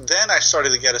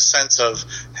started to get a sense of,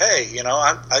 hey,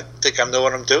 I think I know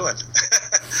what I'm doing.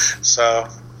 So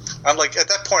I'm like, at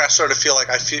that point, I started to feel like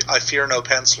I fear no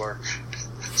penciler.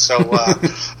 So,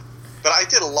 but I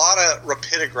did a lot of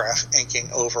rapidograph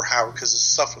inking over Howard because the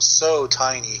stuff was so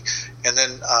tiny. And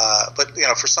then, but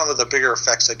for some of the bigger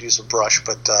effects, I'd use a brush.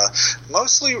 But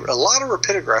mostly a lot of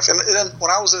rapidograph. And then when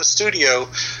I was in a studio,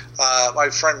 my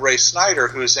friend Ray Snyder,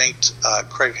 who's inked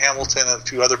Craig Hamilton and a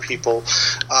few other people,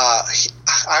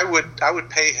 I would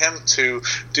pay him to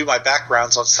do my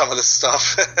backgrounds on some of this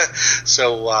stuff.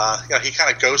 So he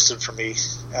kind of ghosted for me,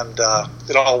 and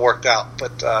it all worked out.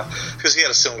 But because he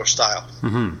had a similar style.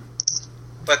 Mm-hmm.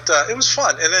 But it was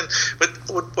fun. And then, but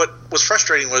what was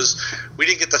frustrating was we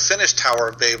didn't get to finish Tower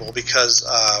of Babel because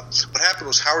what happened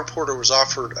was Howard Porter was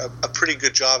offered a pretty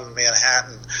good job in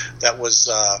Manhattan that was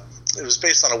it was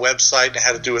based on a website and it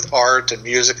had to do with art and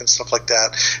music and stuff like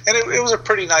that. And it was a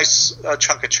pretty nice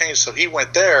chunk of change. So he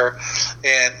went there,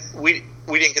 and we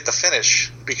didn't get to finish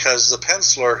because the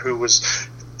penciler who was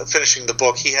finishing the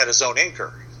book, he had his own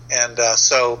inker. And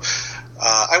so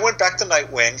I went back to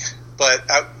Nightwing, but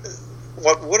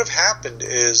what would have happened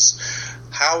is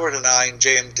Howard and I and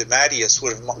J.M. DeMatteis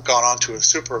would have gone on to a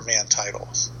Superman title.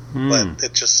 But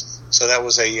it just, so that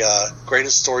was a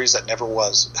greatest stories that never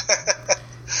was.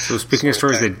 So speaking of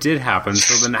stories that did happen,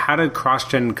 so then how did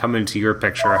CrossGen come into your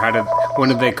picture? When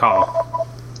did they call?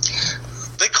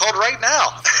 They called right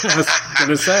now. I was going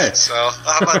to say. So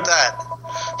how about that?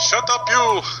 Shut up,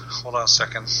 you. Hold on a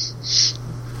second.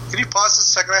 Can you pause a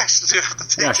second? I actually do have to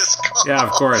take this call. Yeah,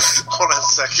 of course. Hold on a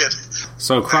second.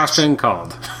 So CrossGen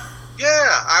called. Yeah,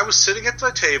 I was sitting at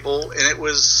my table, and it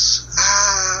was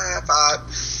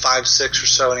about 5, 6 or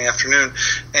so in the afternoon,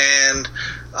 and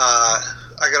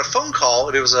I got a phone call,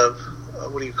 and it was a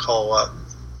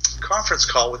conference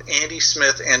call with Andy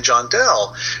Smith and John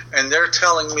Dell, and they're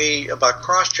telling me about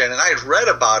CrossGen, and I had read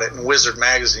about it in Wizard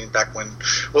magazine back when.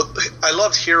 Well, I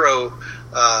loved Hero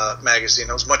magazine;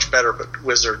 it was much better, but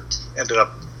Wizard ended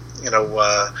up,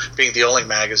 being the only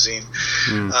magazine.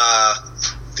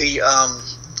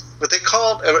 But they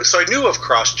called, so I knew of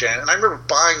CrossGen, and I remember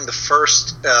buying the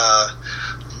first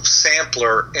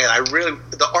sampler, and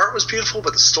the art was beautiful,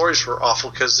 but the stories were awful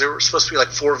because there were supposed to be like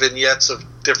 4 vignettes of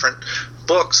different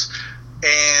books,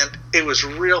 and it was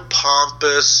real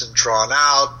pompous and drawn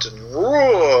out and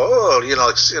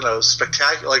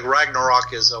spectacular. Like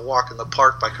Ragnarok is a walk in the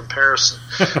park by comparison,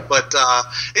 but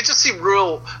it just seemed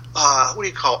real.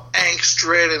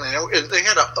 Angst-ridden, and they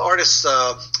had an artist.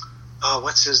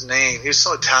 What's his name? He was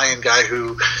some Italian guy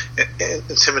who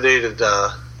intimidated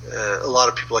a lot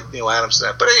of people like Neil Adams and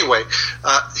that. But anyway,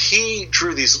 he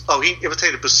drew these. He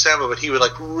imitated Buscema, but he would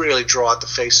like really draw out the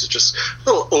faces, just a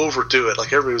little overdo it.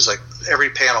 Like everybody was like every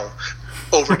panel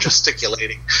over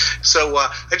gesticulating. So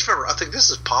I just remember, I think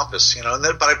this is pompous, And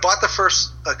then, but I bought the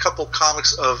first couple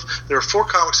comics there were 4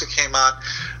 comics that came out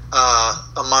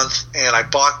a month, and I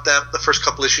bought them, the first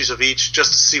couple issues of each,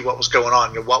 just to see what was going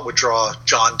on, what would draw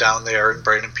John down there and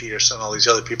Brandon Peterson and all these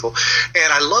other people.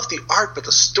 And I loved the art, but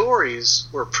the stories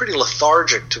were pretty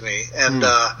lethargic to me. And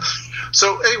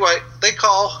so anyway, they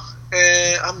call,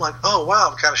 and I'm like, oh wow,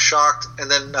 I'm kind of shocked.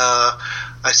 And then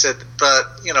I said,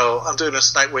 but I'm doing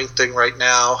this Nightwing thing right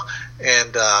now,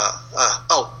 and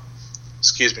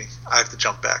excuse me, I have to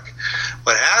jump back.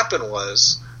 What happened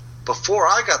was, before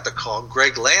I got the call,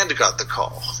 Greg Land got the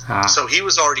call. So he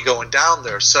was already going down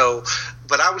there. So,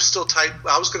 but I was still tight.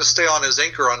 I was going to stay on as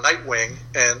inker on Nightwing,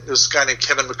 and this guy named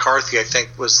Kevin McCarthy, I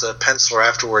think, was the penciler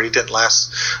afterward. He didn't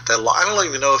last that long. I don't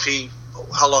even know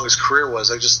how long his career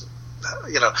was. I just,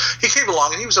 he came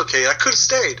along and he was okay. I could have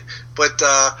stayed, but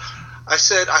I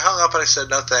hung up and I said,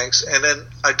 no thanks. And then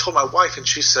I told my wife, and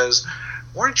she says,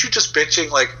 weren't you just bitching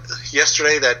like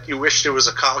yesterday that you wish there was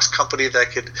a comics company that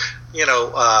could,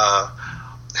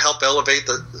 help elevate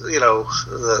the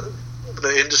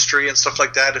industry and stuff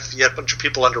like that if you had a bunch of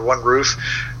people under one roof?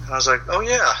 And I was like, oh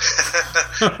yeah.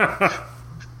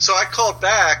 So I called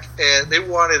back, and they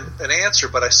wanted an answer,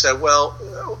 but I said, well,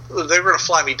 they were going to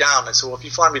fly me down. I said, well, if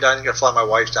you fly me down, you got to fly my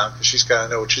wife down because she's got to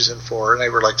know what she's in for. And they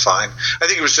were like, fine. I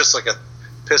think it was just like a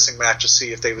pissing match to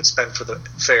see if they would spend for the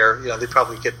fare. They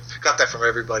probably got that from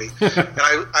everybody. And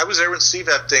I was there when Steve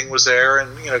Epting was there,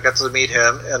 and got to meet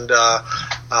him. And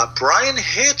Brian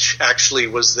Hitch actually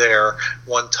was there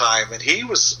one time, and he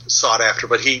was sought after,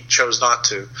 but he chose not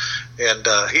to. And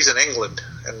he's in England,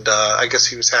 and I guess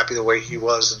he was happy the way he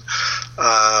was. And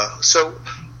so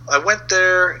I went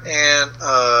there, and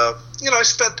I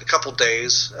spent a couple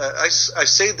days. I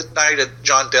stayed the night at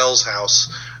John Dell's house.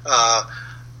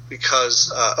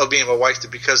 Because of me and my wife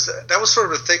did, because that was sort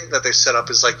of a thing that they set up,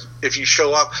 is like if you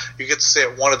show up, you get to stay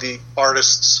at one of the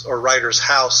artists or writers'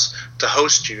 house to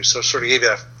host you, so it sort of gave you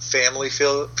that family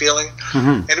feeling.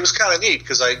 And it was kind of neat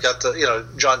because I got to,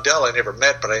 John Dell I never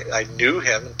met, but I knew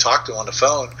him and talked to him on the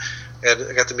phone, and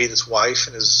I got to meet his wife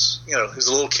and his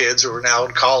little kids who are now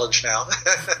in college now.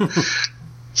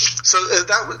 So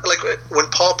that was like when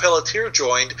Paul Pelletier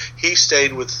joined, he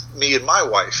stayed with me and my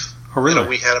wife. Oh, really?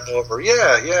 We had him over.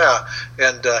 Yeah.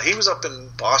 And he was up in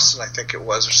Boston, I think it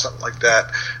was, or something like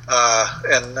that.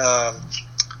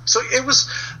 So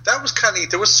that was kind of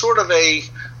neat. There was sort of a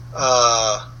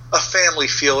family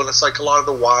feel, and it's like a lot of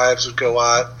the wives would go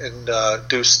out and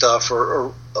do stuff,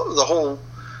 or the whole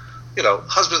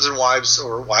husbands and wives,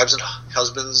 or wives and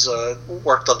husbands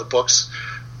worked on the books.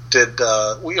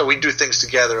 We do things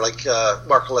together, like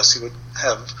Mark Alessi would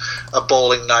have a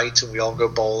bowling night and we all go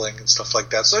bowling and stuff like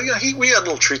that. So we had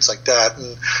little treats like that,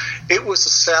 and it was a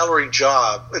salary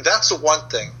job. That's the one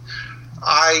thing.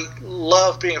 I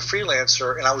love being a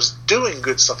freelancer, and I was doing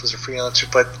good stuff as a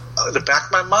freelancer, but in the back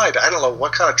of my mind, I don't know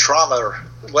what kind of trauma or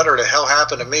whatever the hell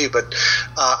happened to me, but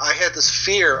I had this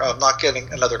fear of not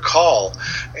getting another call,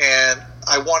 and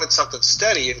I wanted something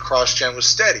steady, and CrossGen was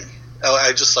steady.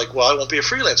 I just I won't be a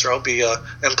freelancer. I'll be an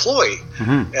employee.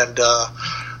 Mm-hmm. And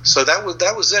so that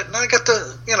was it. And I got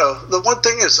the one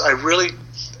thing is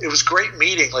it was great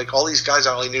meeting like all these guys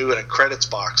I only knew in a credits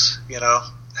box,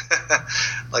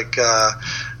 like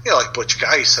Butch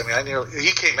Geis. I mean,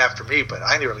 he came after me, but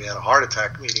I nearly had a heart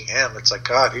attack meeting him. It's like,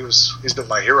 God, he's been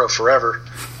my hero forever.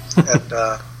 And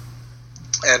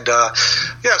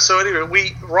so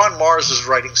anyway, Ron Mars was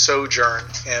writing Sojourn,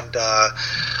 and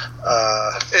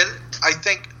I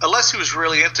think, unless he was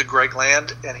really into Greg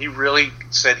Land, and he really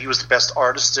said he was the best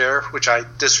artist there, which I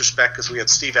disrespect because we had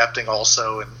Steve Epting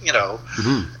also, and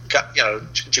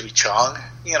Jimmy Chung,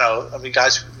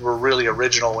 guys who were really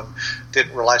original and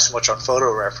didn't rely so much on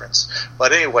photo reference.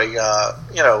 But anyway,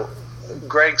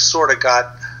 Greg sort of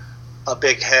got a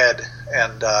big head,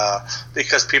 and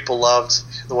because people loved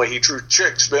the way he drew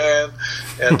chicks, man,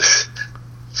 and.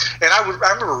 And I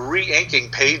remember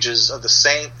re-inking pages of the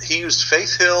same. He used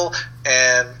Faith Hill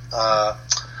and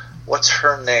what's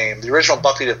her name? The original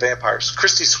Buffy the Vampires,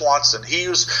 Christy Swanson. He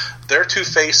used their two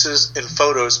faces in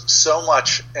photos so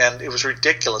much, and it was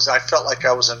ridiculous. I felt like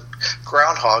I was in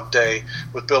Groundhog Day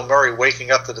with Bill Murray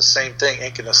waking up to the same thing,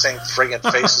 inking the same friggin'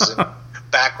 faces and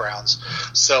backgrounds.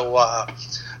 So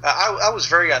I was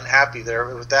very unhappy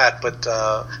there with that. But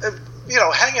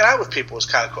hanging out with people was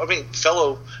kind of cool. I mean,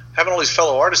 having all these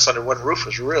fellow artists under one roof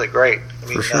was really great. I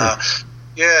mean, sure.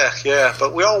 Yeah.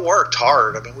 But we all worked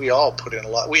hard. I mean, we all put in a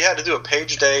lot. We had to do a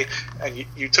page a day, and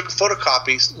you took a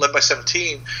photocopy, 11 by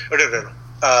 17, or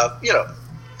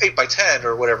 8 by 10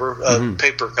 or whatever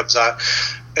paper comes out,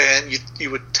 and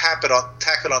you would tack it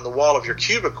on the wall of your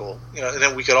cubicle, and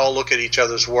then we could all look at each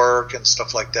other's work and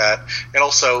stuff like that. And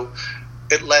also,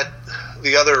 it let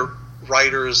the other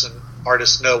writers and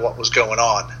artists know what was going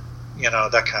on.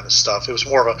 That kind of stuff. It was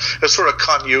more of a sort of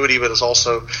continuity, but it's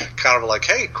also kind of like,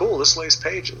 hey, cool, this latest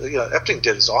page, Epting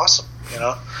did is awesome.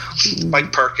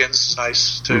 Mike Perkins is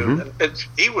nice too. Mm-hmm. And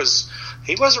he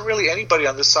wasn't really anybody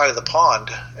on this side of the pond,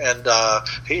 and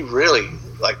he really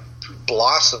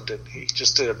blossomed, and he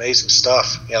just did amazing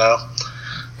stuff. He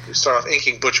started off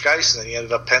inking Butch Geis, and then he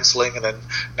ended up penciling, and then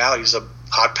now he's a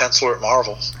hot penciler at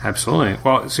Marvel. Absolutely.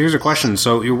 Well, so here's a question.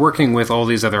 So you're working with all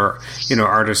these other,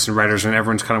 artists and writers, and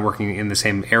everyone's kind of working in the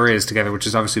same areas together, which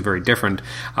is obviously very different.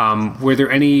 Were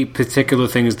there any particular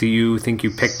things that you think you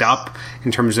picked up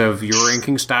in terms of your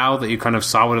inking style that you kind of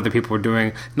saw what other people were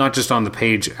doing, not just on the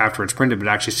page after it's printed, but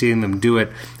actually seeing them do it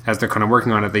as they're kind of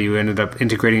working on it, that you ended up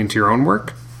integrating into your own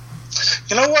work?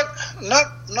 You know what?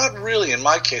 Not really in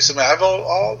my case. I mean, I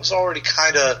was already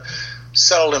kind of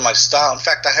settled in my style. In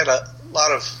fact, I had a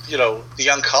lot of, the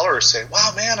young colorists say,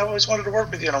 wow, man, I always wanted to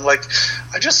work with you. And I'm like,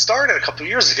 I just started a couple of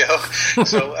years ago.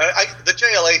 So the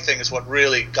JLA thing is what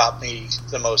really got me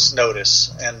the most notice.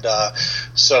 And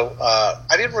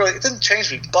it didn't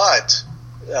change me, but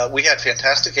we had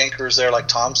fantastic inkers there like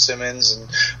Tom Simmons and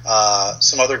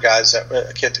some other guys that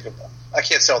I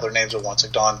can't say all their names at once,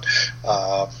 like Don.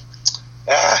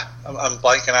 I'm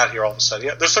blanking out here all of a sudden.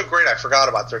 Yeah, they're so great I forgot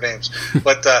about their names.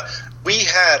 But we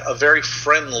had a very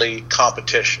friendly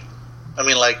competition. I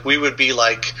mean, we would be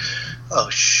like, oh,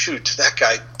 shoot, that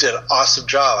guy did an awesome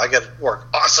job. I got to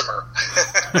work awesomer.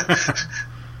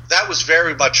 That was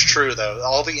very much true, though.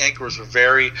 All the inkers were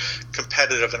very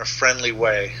competitive in a friendly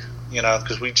way,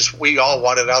 because we all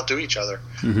wanted to outdo each other.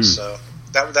 Mm-hmm. So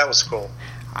that was cool.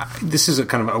 This is a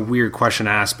kind of a weird question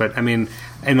to ask, but I mean,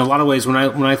 in a lot of ways, when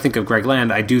I think of Greg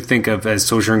Land, I do think of as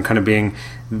Sojourn kind of being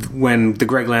when the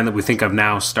Greg Land that we think of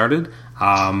now started,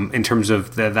 in terms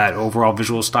of that overall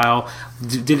visual style.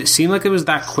 Did it seem like it was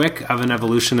that quick of an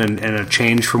evolution and a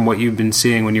change from what you've been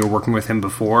seeing when you were working with him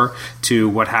before to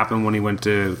what happened when he went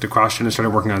to CrossGen and started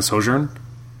working on Sojourn?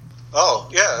 Oh,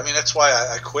 yeah. I mean, that's why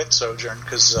I quit Sojourn,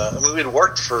 because we'd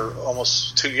worked for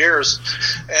almost 2 years,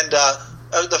 and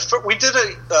we did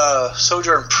a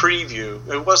Sojourn preview.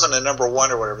 It wasn't a number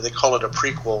one or whatever. They call it a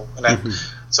prequel, and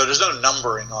so there's no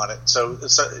numbering on it. So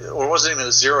or it wasn't even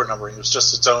a zero numbering. It was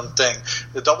just its own thing.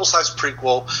 The double-sized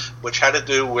prequel, which had to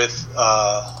do with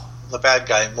the bad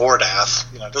guy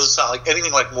Mordath. It doesn't sound like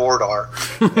anything like Mordor.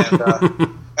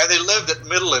 And they lived at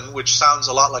Middle-earth, which sounds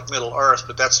a lot like Middle Earth,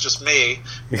 but that's just me.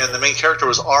 And the main character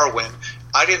was Arwen.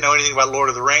 I didn't know anything about Lord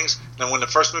of the Rings. And when the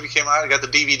first movie came out, I got the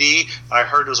DVD, and I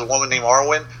heard there was a woman named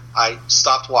Arwen. I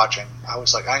stopped watching. I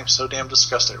was like, I am so damn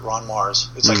disgusted at Ron Mars.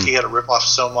 It's like he had to rip off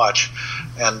so much.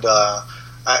 And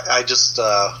I just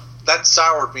that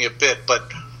soured me a bit. But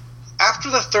after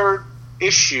the third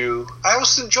issue, I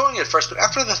was enjoying it at first, but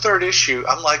after the third issue,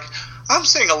 I'm like, I'm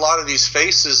seeing a lot of these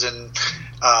faces and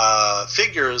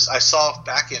figures I saw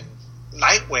back in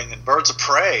Nightwing and Birds of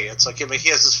Prey. It's like, he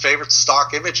has his favorite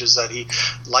stock images that he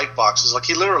light boxes. Like,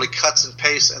 he literally cuts and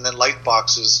pastes and then light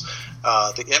boxes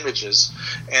the images.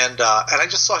 And I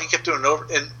just saw he kept doing it over.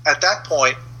 And at that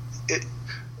point,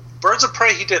 Birds of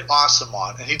Prey he did awesome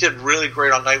on, and he did really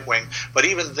great on Nightwing. But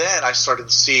even then, I started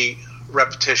to see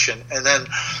repetition. And then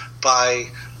by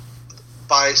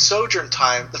Sojourn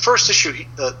time, the first issue,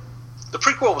 the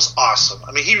prequel was awesome.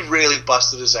 I mean, he really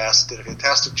busted his ass, did a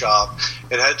fantastic job.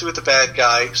 It had to do with the bad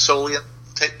guy solely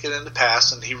taking in the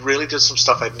past, and he really did some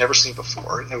stuff I'd never seen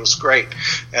before, and it was great.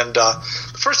 And the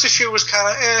first issue was kind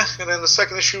of and then the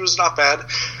second issue was not bad.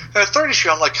 And the third issue,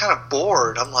 I'm like kind of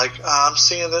bored. I'm like, I'm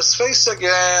seeing this face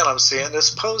again. I'm seeing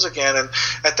this pose again. And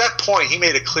at that point, he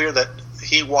made it clear that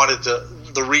he wanted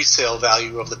the resale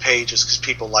value of the pages because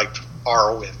people liked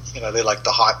Arwen. They liked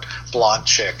the hot blonde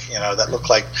chick, that looked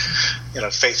like,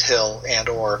 Faith Hill and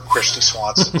or Christy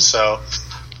Swanson. So,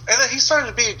 and then he started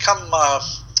to become,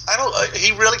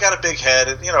 he really got a big head.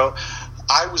 And,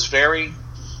 I was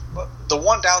the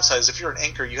one downside is if you're an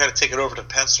inker, you had to take it over to the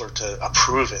penciler to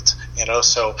approve it,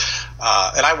 so,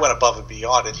 and I went above and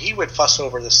beyond, and he would fuss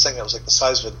over this thing that was like the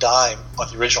size of a dime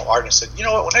on the original art, and I said, you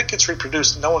know what, when that gets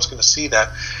reproduced, no one's going to see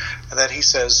that. And then he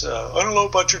says, I don't know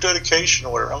about your dedication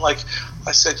or whatever.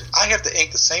 I said, I have to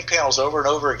ink the same panels over and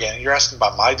over again, and you're asking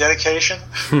about my dedication?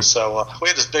 So we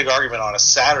had this big argument on a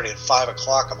Saturday at 5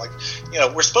 o'clock. I'm like,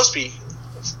 we're supposed to be,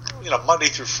 Monday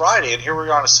through Friday, and here we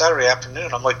are on a Saturday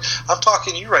afternoon. I'm like, I'm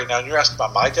talking to you right now, and you're asking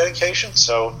about my dedication?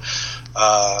 So,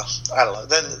 I don't know.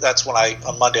 Then that's when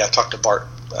on Monday I talked to Bart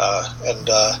and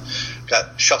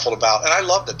got shuffled about. And I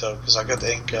loved it, though, because I got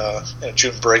to ink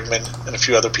June Brigman and a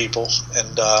few other people,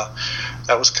 and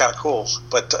that was kind of cool.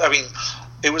 But, I mean,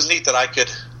 it was neat that I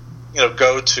could,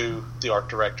 go to the art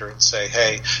director and say,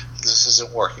 hey, this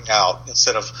isn't working out,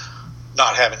 instead of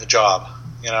not having the job,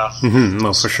 Mm-hmm.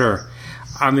 No, for sure.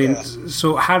 I mean,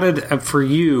 so how did the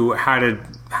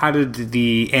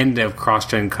end of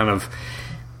CrossGen kind of,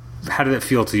 how did it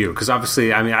feel to you? Because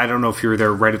obviously, I mean, I don't know if you were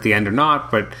there right at the end or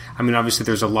not, but I mean, obviously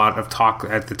there's a lot of talk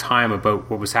at the time about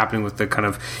what was happening with the kind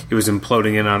of, it was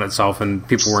imploding in on itself and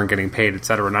people weren't getting paid, et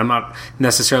cetera. And I'm not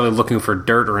necessarily looking for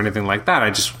dirt or anything like that.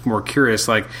 I just more curious,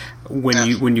 like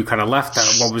when you kind of left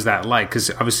that, what was that like?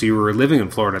 Because obviously you were living in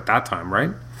Florida at that time,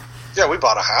 right? Yeah, we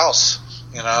bought a house.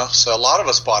 So a lot of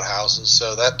us bought houses,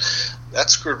 so that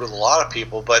screwed with a lot of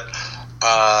people, but it's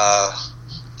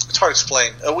hard to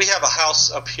explain. We have a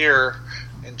house up here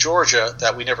in Georgia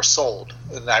that we never sold,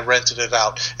 and I rented it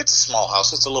out. It's a small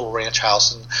house. It's a little ranch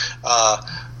house, and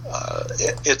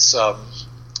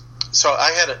so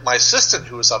I had my assistant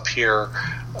who was up here,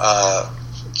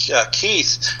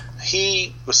 Keith.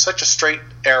 He was such a straight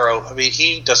arrow. I mean,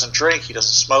 he doesn't drink, he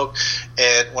doesn't smoke.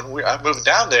 And when I moved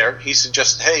down there, he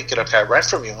suggested, hey, can I rent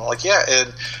from you? And I'm like, yeah.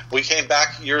 And we came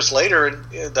back years later, and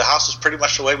the house was pretty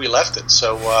much the way we left it.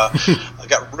 So I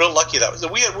got real lucky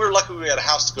we were lucky we had a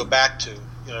house to go back to,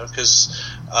 because,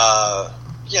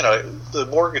 the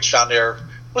mortgage down there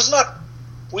was not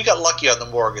 – we got lucky on the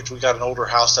mortgage. We got an older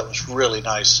house that was really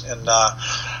nice. And but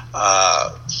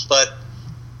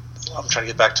I'm trying to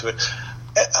get back to it.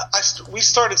 We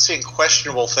started seeing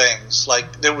questionable things.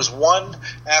 Like, there was one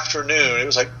afternoon, it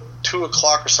was like 2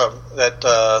 o'clock or something, that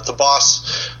the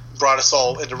boss brought us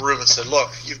all in the room and said,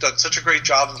 look, you've done such a great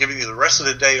job in giving you the rest of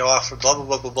the day off, and blah, blah,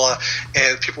 blah, blah, blah.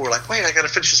 And people were like, wait, I got to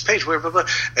finish this page, blah, blah, blah.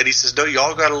 And he says, no, you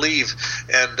all got to leave.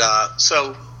 And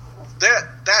so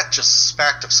that just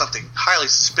smacked of something highly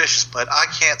suspicious, but I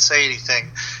can't say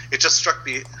anything. It just struck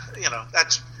me,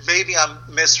 that's maybe I'm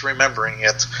misremembering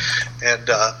it, and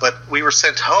but we were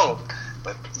sent home,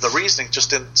 but the reasoning just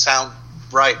didn't sound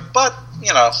right. But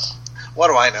what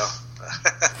do I know?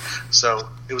 So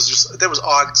it was just, there was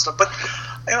odd stuff. But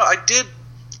I did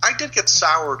get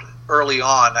soured early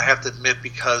on, I have to admit,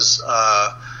 because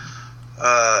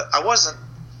I wasn't.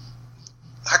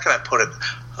 How can I put it?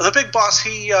 The big boss,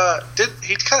 he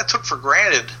kind of took for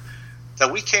granted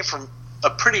that we came from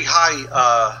a pretty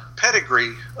high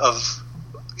pedigree of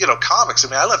comics. I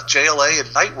mean, I left JLA and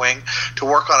Nightwing to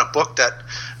work on a book that,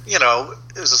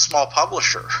 is a small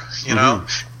publisher,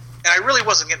 And I really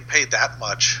wasn't getting paid that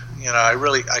much.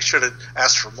 I should have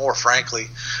asked for more, frankly.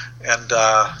 And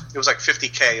it was like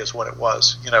 $50K is what it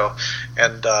was,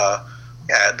 And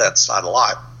that's not a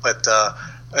lot, but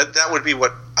that would be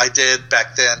what I did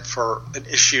back then for an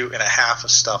issue and a half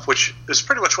of stuff, which is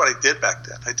pretty much what I did back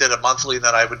then. I did a monthly, and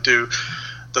then I would do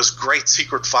those great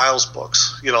Secret Files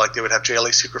books, like they would have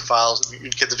JLA Secret Files, and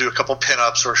you'd get to do a couple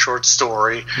pinups or a short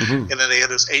story, and then they had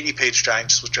those 80-page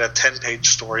giants, which had 10-page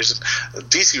stories, and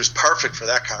DC was perfect for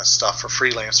that kind of stuff for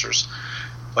freelancers.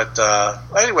 But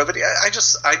anyway, I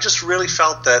just really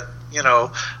felt that,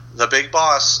 the big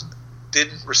boss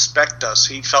didn't respect us.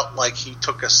 He felt like he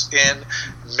took us in,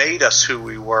 made us who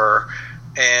we were,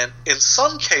 and in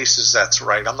some cases that's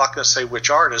right. I'm not going to say which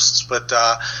artists, but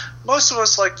most of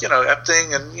us, like,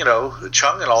 Epting and,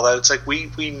 Chung and all that, it's like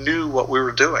we knew what we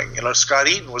were doing. Scott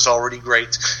Eaton was already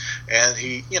great, and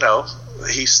he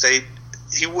stayed.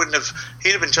 He'd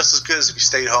have been just as good as if he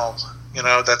stayed home.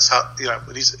 That's how,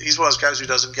 but he's one of those guys who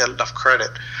doesn't get enough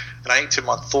credit. And I inked him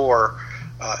on Thor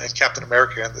and Captain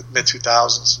America in the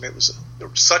mid-2000s, and it was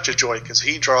such a joy because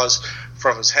he draws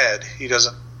from his head. He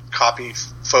doesn't copy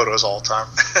photos all the time.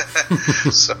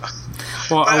 So,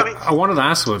 well, I wanted to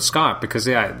ask about Scott because,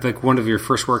 like one of your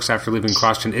first works after leaving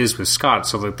CrossGen is with Scott.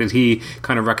 So, like, did he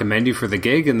kind of recommend you for the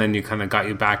gig, and then you kind of got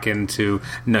you back into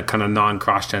kind of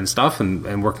non-CrossGen stuff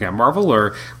and working at Marvel,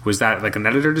 or was that like an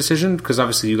editor decision? Because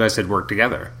obviously you guys had worked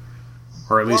together.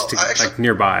 Or at least like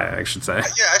nearby, I should say.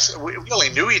 Yeah, actually, we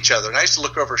only knew each other, and I used to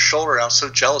look over his shoulder, and I was so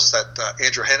jealous that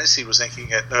Andrew Hennessy was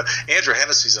inking it. Andrew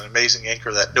Hennessy's an amazing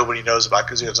inker that nobody knows about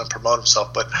because he doesn't promote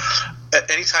himself. But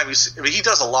at any time he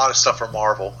does a lot of stuff for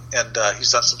Marvel, and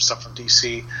he's done some stuff from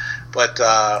DC. But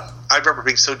I remember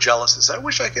being so jealous and said, I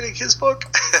wish I could ink his book.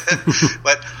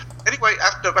 But anyway,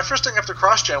 my first thing after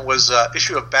CrossGen was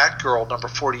issue of Batgirl number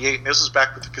 48, and this was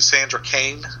back with the Cassandra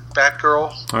Cain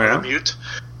Batgirl, the Mute.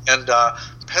 And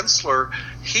Penciler,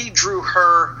 he drew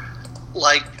her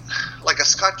like a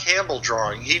Scott Campbell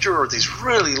drawing. He drew her with these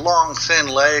really long, thin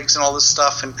legs and all this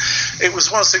stuff. And it was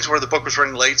one of those things where the book was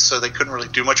running late, so they couldn't really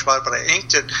do much about it. But I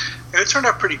inked it, and it turned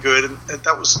out pretty good. And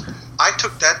I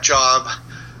took that job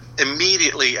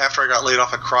immediately after I got laid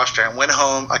off at CrossGen. I went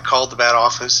home, I called the Bat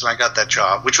office, and I got that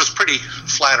job, which was pretty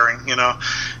flattering,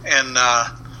 And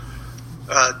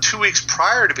 2 weeks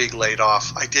prior to being laid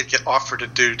off, I did get offered to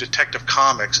do Detective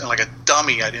Comics, and like a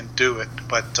dummy, I didn't do it.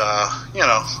 But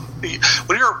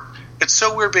it's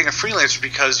so weird being a freelancer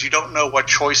because you don't know what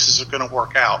choices are going to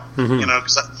work out.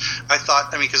 Because I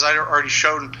thought, because I'd already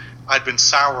shown I'd been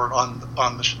soured on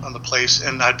the place,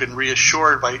 and I'd been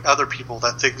reassured by other people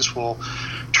that things will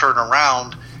turn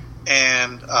around,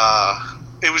 and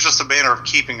it was just a matter of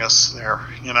keeping us there.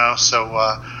 So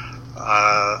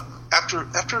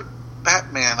after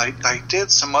Batman, I did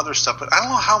some other stuff, but I don't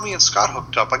know how me and Scott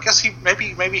hooked up. I guess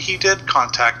maybe he did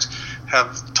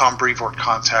have Tom Brevoort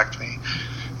contact me,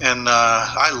 and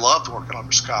I loved working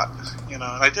under Scott. And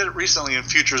I did it recently in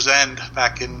Future's End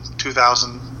back in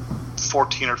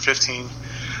 2014 or 15,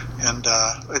 and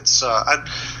it's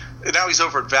now he's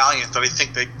over at Valiant, and I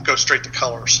think they go straight to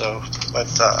color. So, but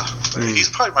he's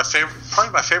probably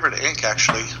my favorite ink,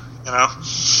 actually.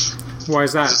 Why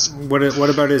is that? What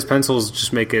about his pencils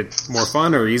just make it more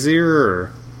fun or easier?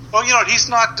 Or? Well, he's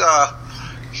not.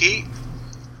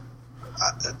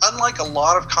 Unlike a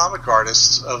lot of comic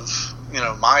artists of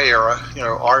my era,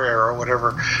 our era,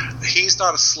 whatever, he's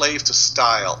not a slave to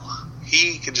style.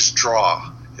 He can just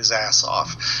draw his ass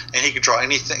off, and he can draw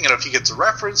anything. If he gets a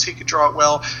reference, he can draw it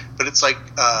well. But it's like,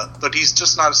 but he's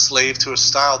just not a slave to a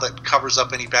style that covers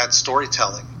up any bad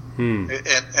storytelling. And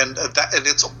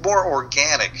it's more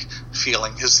organic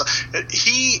feeling.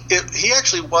 He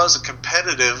actually was a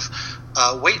competitive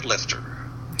weightlifter.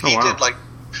 He did like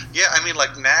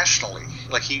nationally,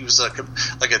 like he was like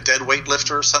a dead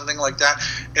weightlifter or something like that.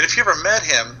 And if you ever met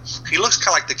him, he looks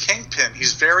kind of like the Kingpin.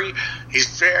 He's very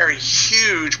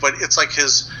huge, but it's like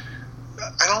his.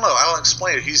 I don't know. I don't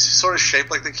explain it. He's sort of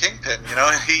shaped like the Kingpin.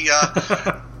 He.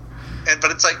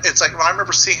 But it's like when I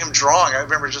remember seeing him drawing, I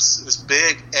remember just this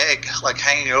big egg like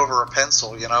hanging over a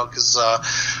pencil, because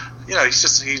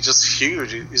he's just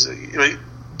huge. You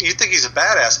think he's a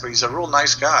badass, but he's a real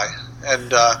nice guy.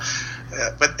 And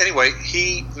but anyway,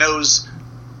 he knows,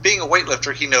 being a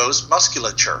weightlifter, he knows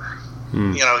musculature.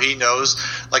 He knows,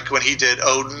 like when he did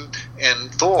Odin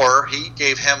and Thor, he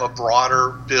gave him a broader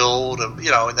build, and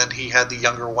then he had the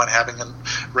younger one having a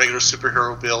regular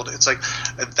superhero build. It's like,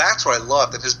 that's what I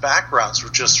loved, and his backgrounds were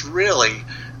just really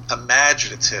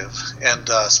imaginative, and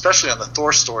especially on the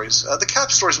Thor stories. The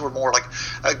Cap stories were more like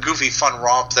a goofy, fun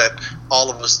romp that all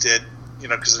of us did,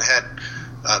 because it had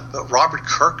Robert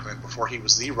Kirkman, before he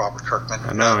was the Robert Kirkman.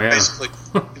 I know, yeah. Basically,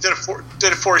 he did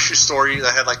a 4-issue story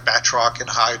that had like Batroc and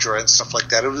Hydra and stuff like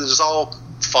that. It was all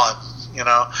fun, you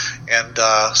know. And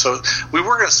so we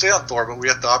were going to stay on Thor, but we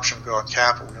had the option to go on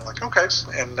Cap, and we were like, okay.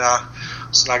 And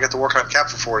so now I got to work on Cap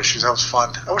for 4 issues. That was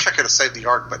fun. I wish I could have saved the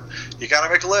art, but you got to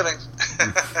make a living.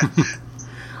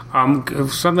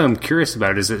 Something I'm curious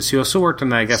about is that you also worked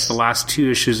on, I guess, the last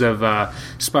 2 issues of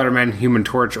Spider-Man Human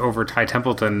Torch over Ty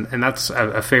Templeton, and that's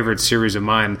a favorite series of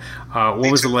mine.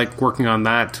 What was it like working on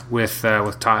that with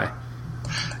Ty?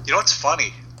 You know what's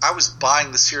funny? I was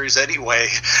buying the series anyway,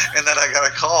 and then I got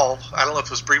a call. I don't know if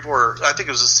it was Brevoort or I think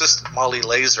it was assistant Molly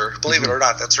Laser. Believe it or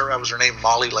not, that was her name,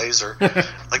 Molly Laser.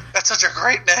 Like, that's such a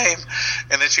great name.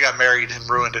 And then she got married and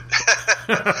ruined it.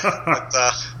 But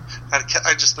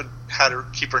I just had her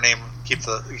keep her name, keep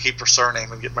her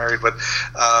surname, and get married. But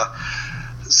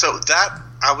so that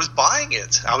I was buying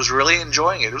it. I was really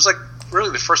enjoying it. It was like really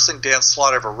the first thing Dan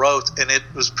Slott ever wrote, and it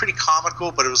was pretty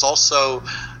comical, but it was also,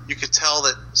 you could tell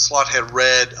that Slott had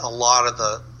read a lot of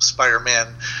the Spider-Man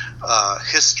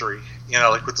history, you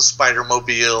know, like with the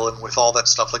Spider-Mobile and with all that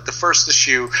stuff. Like the first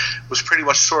issue was pretty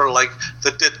much sort of like the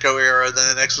Ditko era, then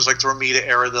the next was like the Romita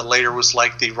era, then later was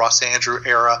like the Ross Andru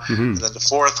era, and then the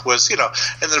fourth was, you know,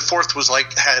 and then the fourth was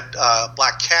like had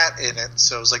Black Cat in it,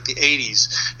 so it was like the 80s,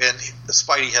 and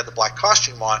Spidey had the black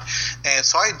costume on, and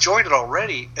so I enjoyed it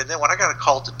already. And then when I got a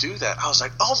call to do that, I was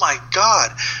like, oh my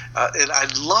god, and I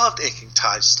loved inking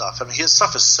Ty's stuff. I mean, his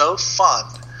stuff is so fun.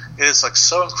 It is like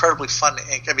so incredibly fun to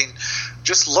ink. I mean,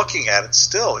 just looking at it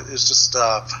still, it was just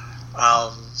I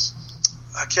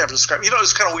can't describe. You know, it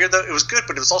was kind of weird though. It was good,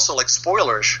 but it was also like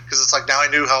spoilerish, because it's like now I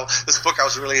knew how this book I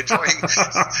was really enjoying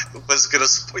was going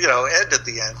to, you know, end at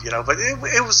the end. You know, but it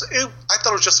was. I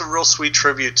thought it was just a real sweet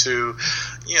tribute to,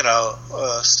 you know,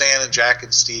 Stan and Jack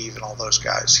and Steve and all those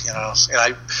guys. You know,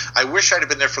 and I wish I'd have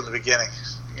been there from the beginning.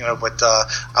 You know, but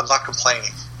I'm not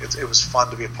complaining. It was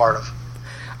fun to be a part of.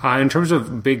 In terms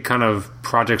of big kind of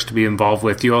projects to be involved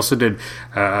with, you also did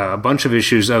a bunch of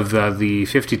issues of the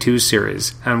 52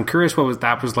 series. And I'm curious what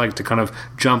that was like to kind of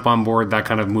jump on board that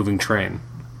kind of moving train.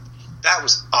 That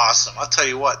was awesome. I'll tell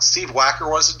you what, Steve Wacker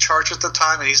was in charge at the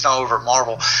time, and he's now over at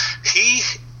Marvel. He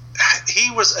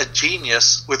was a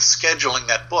genius with scheduling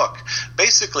that book.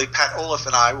 Basically, Pat Olliffe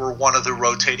and I were one of the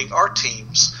rotating art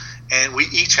teams, and we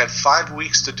each had 5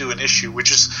 weeks to do an issue,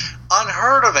 which is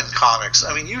unheard of in comics.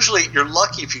 I mean, usually you're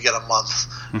lucky if you get a month.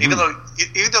 Mm-hmm. Even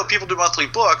though people do monthly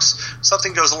books,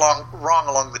 something goes wrong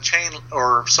along the chain,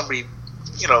 or somebody,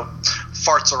 you know,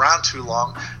 farts around too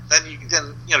long, then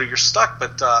you know you're stuck.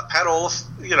 But Pat Olliffe,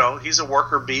 you know, he's a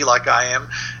worker bee like I am,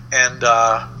 and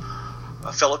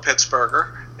Philip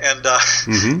Pittsburgher. And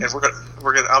and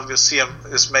I'm gonna see him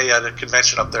this May at a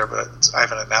convention up there, but I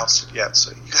haven't announced it yet, so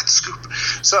you got the scoop.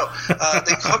 So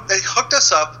they hooked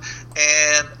us up,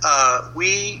 and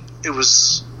it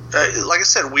was like I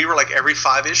said, we were like every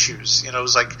 5 issues. You know, it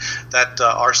was like that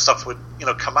our stuff would, you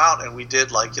know, come out, and we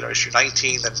did like, you know, issue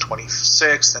 19, then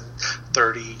 26, then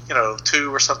 30, you know,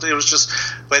 2 or something. It was just,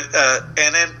 but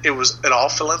and then it all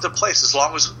fell into place as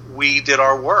long as we did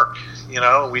our work. You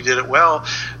know, we did it well.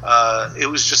 It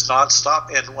was just nonstop.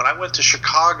 And when I went to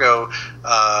Chicago,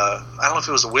 I don't know if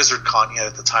it was a WizardCon yet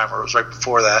at the time, or it was right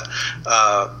before that.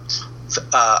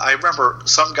 I remember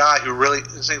some guy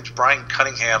his name's Brian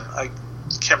Cunningham. I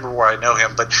can't remember where I know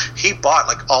him, but he bought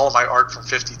like all of my art from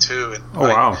 52. And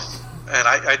wow. And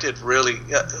I did really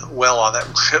well on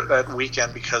that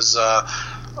weekend, because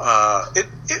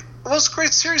it was a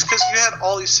great series, because you had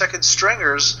all these second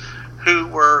stringers who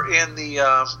were in the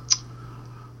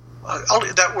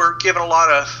that were given a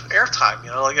lot of airtime. You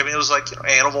know, like, I mean, it was like, you know,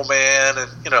 Animal Man and,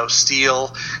 you know,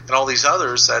 Steel and all these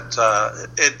others that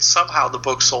it somehow the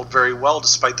book sold very well,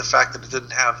 despite the fact that it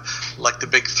didn't have like the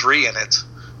big 3 in it.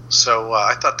 So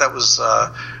I thought that was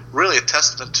really a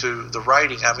testament to the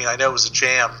writing. I mean, I know it was a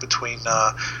jam between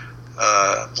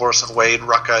Morrison Wade,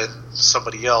 Rucka, and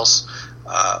somebody else,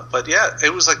 but yeah,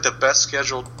 it was like the best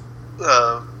scheduled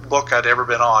book I'd ever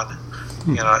been on.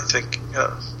 You know, I think.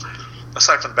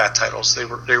 Aside from bad titles, they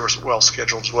were well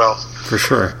scheduled as well. For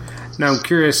sure. Now, I'm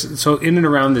curious, so in and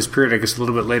around this period, I guess a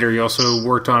little bit later, you also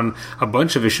worked on a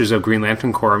bunch of issues of Green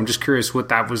Lantern Corps. I'm just curious what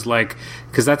that was like,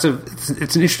 because it's an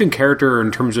interesting character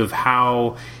in terms of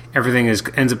how everything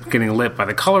ends up getting lit by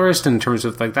the colorist, in terms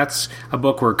of, like, that's a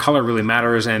book where color really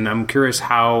matters, and I'm curious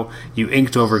how you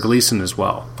inked over Gleason as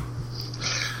well.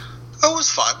 Oh, it was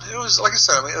fun. It was, like I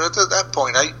said, I mean, at that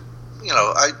point, I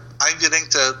did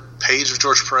ink the page of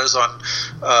George Perez on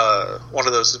one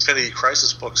of those Infinity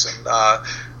Crisis books, and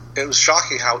it was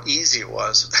shocking how easy it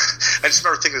was. I just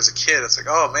remember thinking as a kid, it's like,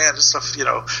 oh man, this stuff,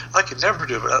 I could never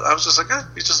do it. But I was just like,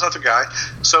 he's just another guy.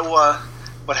 So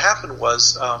what happened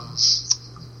was,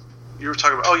 you were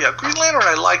talking about, Green Lantern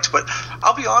I liked, but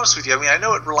I'll be honest with you. I mean, I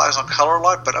know it relies on color a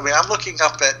lot, but I mean, I'm looking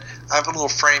up at, I have a little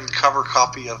framed cover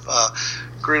copy of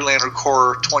Green Lantern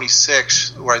Corps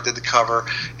 26, where I did the cover,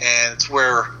 and it's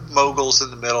where Mogul's in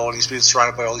the middle, and he's being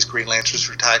surrounded by all these Green Lanterns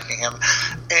who are attacking him.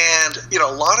 And,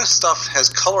 a lot of stuff has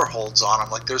color holds on them.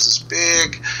 Like, there's this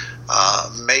big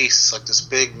mace, like this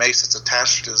big mace that's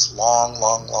attached to this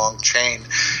long chain,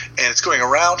 and it's going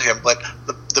around him. But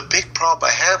the big problem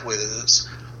I have with it is,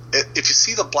 if you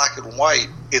see the black and white,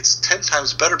 it's 10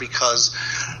 times better, because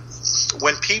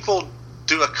when people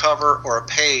do a cover or a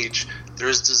page,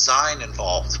 there's design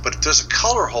involved. But if there's a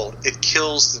color hold, it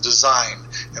kills the design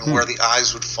and where the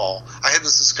eyes would fall. I had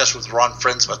this discussion with Ron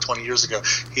Friends about 20 years ago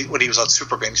when he was on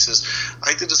Superman. He says,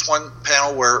 I did this one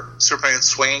panel where Superman's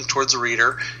swinging towards the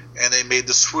reader, and they made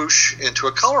the swoosh into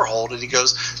a color hold, and he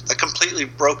goes, that completely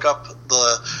broke up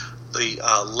the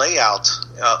layout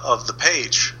of the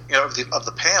page, of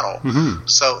the panel. Mm-hmm.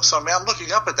 So I mean, I'm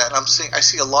looking up at that, and I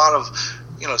see a lot of,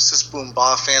 sis boom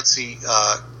ba fancy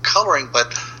coloring,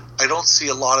 but I don't see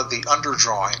a lot of the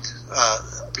underdrawing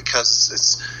because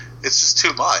it's just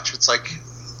too much. It's like,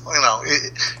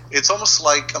 it's almost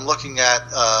like I'm looking at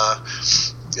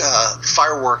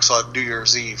fireworks on New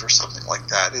Year's Eve or something like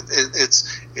that.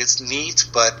 It's neat,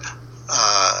 but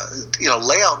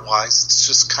layout wise, it's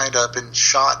just kind of been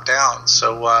shot down.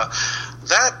 So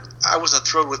that I wasn't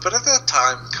thrilled with. But at that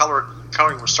time,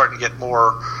 coloring was starting to get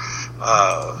more,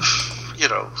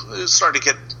 it started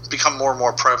to become more and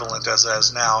more prevalent as it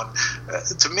is now. And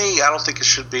to me, I don't think it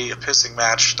should be a pissing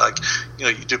match. Like,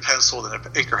 you do pencil, then the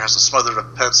inker has to smother the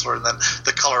penciler, and then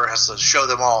the color has to show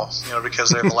them all, because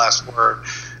they have the last word.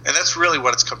 And that's really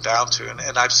what it's come down to.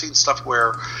 And I've seen stuff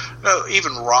where,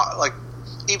 even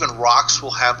rocks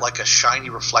will have like a shiny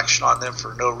reflection on them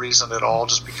for no reason at all,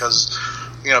 just because,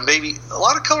 maybe a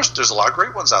lot of colors. There's a lot of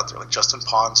great ones out there, like Justin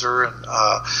Ponzer and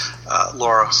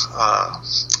Laura.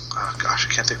 I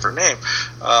can't think of her name.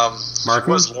 Martin?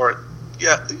 Was Laura?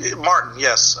 Yeah, Martin.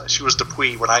 Yes, she was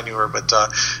Dupuis when I knew her, but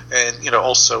and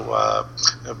also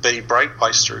Betty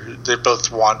Breitmeister. They both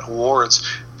won awards.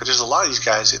 But there's a lot of these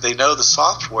guys. They know the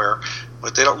software,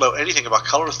 but they don't know anything about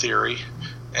color theory,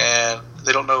 and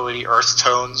they don't know any earth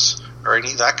tones or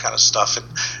any of that kind of stuff. And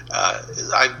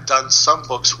I've done some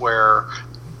books where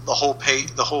the whole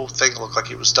thing looked like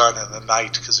it was done in the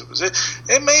night, because it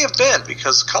may have been,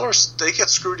 because colors, they get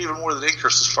screwed even more than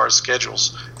inkers as far as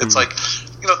schedules. It's like,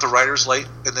 if the writer's late,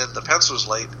 and then the penciler's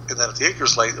late, and then if the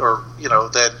inker's late, or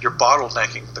then you're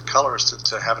bottlenecking the colors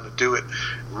to having to do it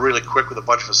really quick with a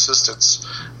bunch of assistants.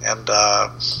 And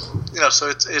so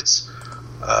it's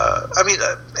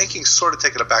inking's sort of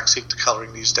taking a backseat to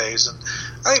coloring these days, and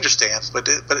I understand, but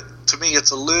to me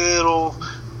it's a little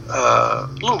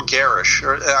garish.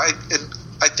 I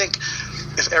think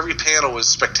if every panel was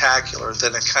spectacular,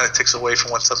 then it kind of takes away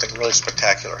from when something really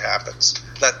spectacular happens.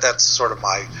 That's sort of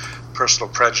my personal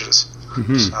prejudice.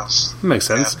 Mm-hmm. So, that makes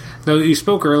sense. Yeah. Now, you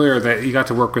spoke earlier that you got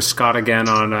to work with Scott again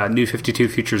on New 52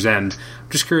 Future's End. I'm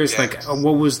just curious,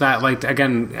 what was that like?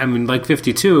 Again, I mean, like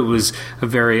 52, it was a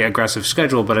very aggressive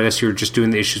schedule, but I guess you were just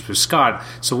doing the issues with Scott.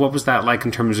 So what was that like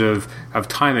in terms of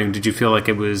timing? Did you feel like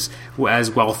it was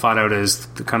as well thought out as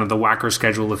kind of the whacker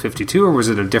schedule of 52, or was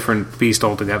it a different beast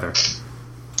altogether?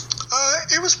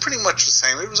 It was pretty much the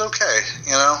same. It was okay,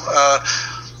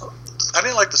 I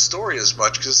didn't like the story as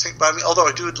much, because although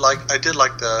I did like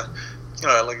the,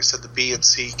 like I said, the B and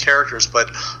C characters, but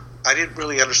I didn't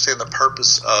really understand the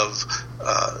purpose of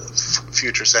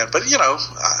Future's End. But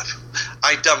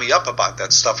I dummy up about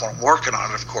that stuff when I'm working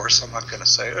on it. Of course, I'm not going to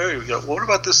say, "Hey, what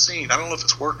about this scene? I don't know if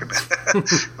it's working." I mean,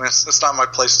 it's not my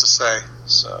place to say.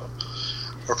 So,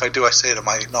 or if I do, I say it in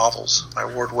my novels, my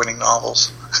award-winning novels.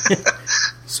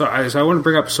 So I want to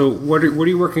bring up. So what are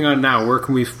you working on now? Where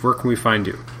can we find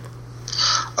you?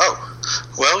 Oh,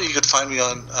 well, you could find me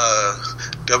on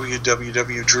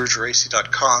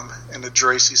www.drewgeraci.com, and the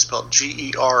Geraci spelled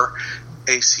Geraci,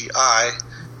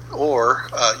 or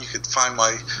you could find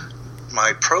my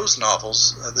prose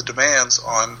novels, The Demands,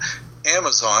 on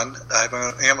Amazon. I have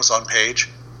an Amazon page,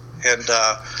 and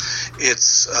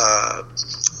it's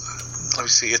let me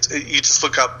see. You just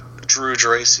look up Drew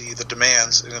Geraci, The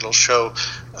Demands, and it'll show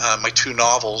my two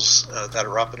novels that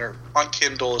are up, and they're on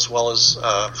Kindle, as well as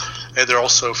and they're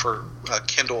also for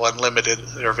Kindle Unlimited.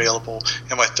 They're available,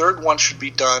 and my third one should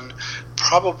be done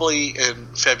probably in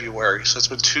February. So it's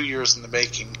been 2 years in the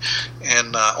making,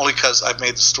 and only because I've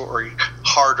made the story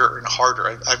harder and harder.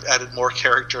 I've added more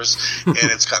characters, and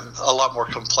it's gotten a lot more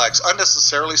complex.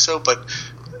 Unnecessarily so, but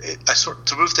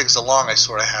to move things along, I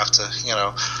sort of have to,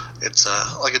 it's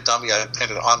like a dummy. I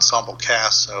painted an ensemble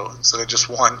cast, so instead of just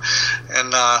one,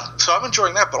 and so I'm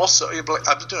enjoying that. But also, I've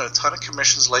been doing a ton of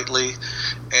commissions lately,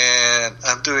 and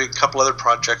I'm doing a couple other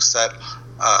projects that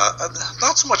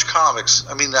not so much comics.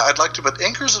 I mean, I'd like to, but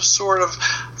inkers have sort of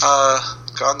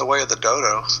gone the way of the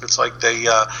dodo. It's like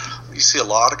you see a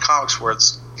lot of comics where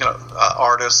it's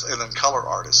artists and then color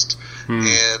artist, and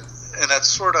that's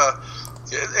sort of.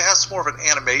 It has more of an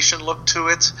animation look to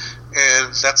it,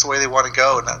 and that's the way they want to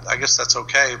go, and I guess that's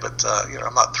okay. But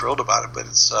I'm not thrilled about it. But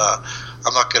it's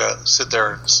I'm not going to sit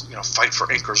there and fight for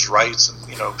inkers' rights and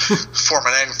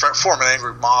form an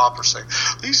angry mob or say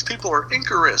these people are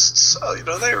inkerists.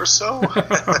 They are so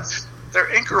they're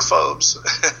inkerphobes.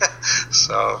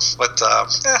 So, but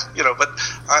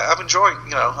I'm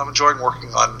enjoying working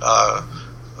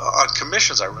on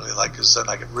commissions. I really like because then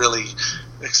I can really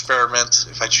experiment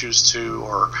if I choose to,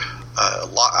 or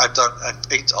I've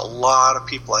inked a lot of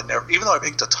people. Even though I've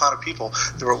inked a ton of people,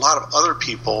 there were a lot of other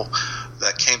people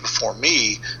that came before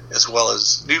me, as well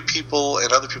as new people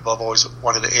and other people I've always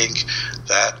wanted to ink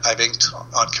that I've inked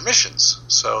on commissions.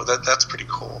 So that's pretty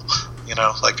cool.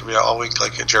 I'll ink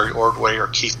like a Jerry Ordway or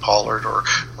Keith Pollard or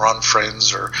Ron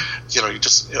Friends or you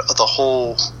just the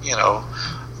whole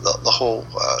the whole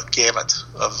gamut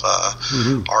of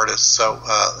artists. So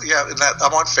and that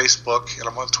I'm on Facebook and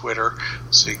I'm on Twitter,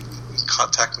 so you can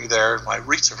contact me there. My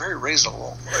reads are very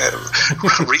reasonable.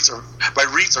 My reads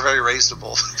are very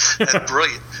reasonable and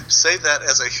brilliant. Save that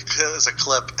as a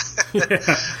clip. Yeah.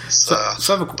 So I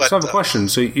have a question.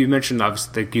 So you mentioned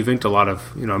obviously that you've inked a lot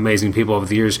of amazing people over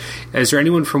the years. Is there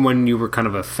anyone from when you were kind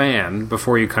of a fan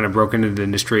before you kind of broke into the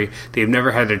industry that you've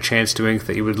never had a chance to ink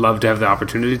that you would love to have the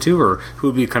opportunity to, or who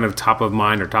would be kind of top of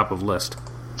mind or top of list?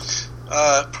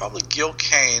 Probably Gil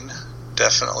Kane.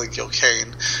 Definitely Gil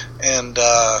Kane. And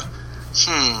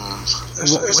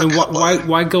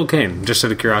why Gil Kane? Just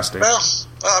out of curiosity. Well,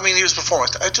 I mean, he was before my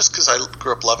time. Just because I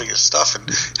grew up loving his stuff, and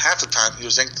half the time he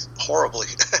was inked horribly.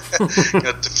 I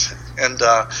don't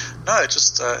know. It's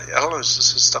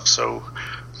just his stuff. So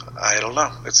I don't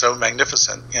know. It's so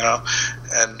magnificent,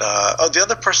 And the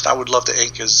other person I would love to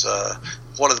ink is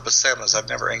one of the Buscema's. I've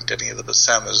never inked any of the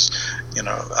Buscema's.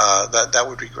 That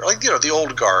would be great. Like the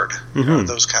old guard,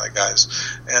 those kind of guys,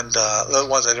 and the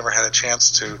ones I never had a chance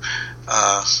to.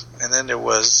 And then there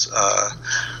was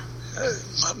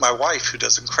my wife, who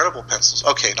does incredible pencils.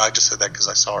 Okay, no, I just said that because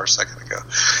I saw her a second ago.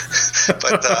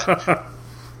 But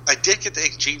I did get to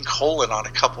ink Gene Colan on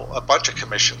a bunch of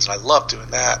commissions, and I love doing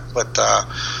that. But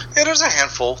there's a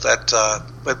handful that,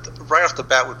 but right off the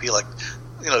bat would be like,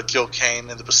 Gil Kane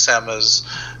and the Buscema's,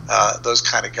 those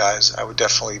kind of guys. I would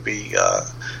definitely be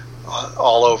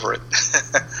all over it.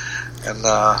 And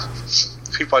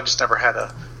people I just never had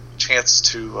a chance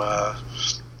to.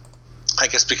 I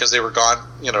guess because they were gone,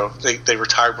 they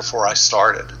retired before I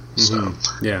started. So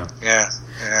yeah.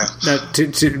 Now,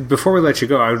 before we let you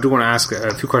go, I do want to ask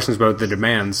a few questions about the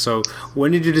demands. So,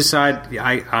 when did you decide?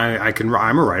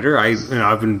 I'm a writer.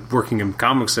 I've been working in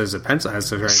comics as an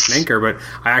inker, but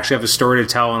I actually have a story to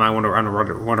tell, and I want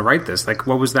to write this. Like,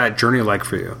 what was that journey like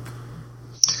for you?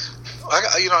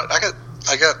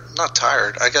 I got not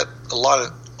tired. I got a lot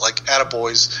of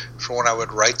attaboys for when I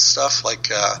would write stuff.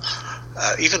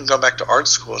 Even going back to art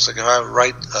school, it's like if I would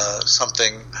write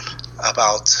something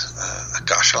about, I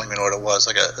don't even know what it was,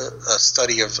 like a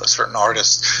study of a certain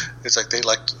artist. It's like they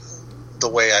liked the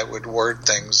way I would word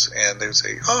things, and they would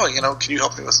say, can you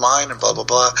help me with mine, and blah, blah,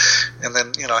 blah. And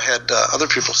then, I had other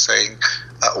people saying,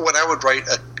 when I would write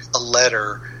a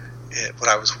letter when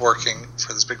I was working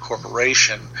for this big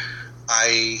corporation,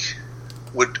 I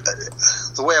would,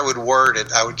 the way I would word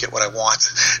it, I would get what I want,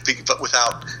 but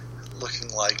without looking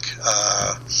like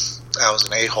I was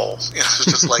an a-hole. It's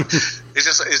just like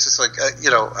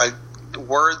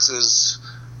words is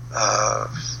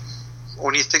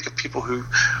when you think of people who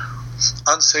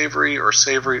unsavory or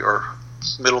savory or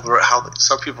middle of the road, how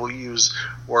some people use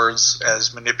words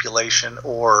as manipulation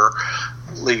or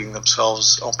leaving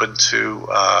themselves open to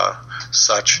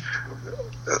such.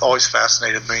 It always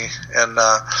fascinated me, and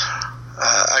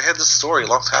I had this story a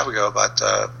long time ago about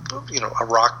a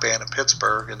rock band in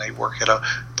Pittsburgh, and they work at a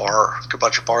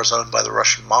bunch of bars owned by the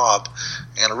Russian mob.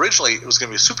 And originally it was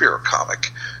going to be a superhero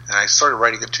comic, and I started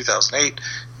writing in 2008.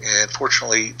 And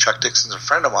fortunately, Chuck Dixon's a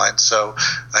friend of mine, so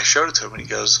I showed it to him, and he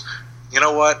goes, "You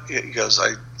know what?" He goes,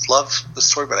 "I love the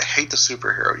story, but I hate the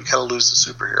superhero. You gotta lose the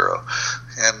superhero."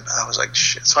 And I was like,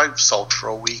 "Shit!" So I sulked for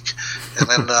a week, and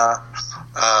then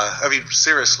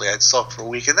seriously, I'd sulk for a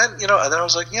week, and then I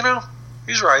was like,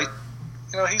 he's right.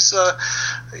 He's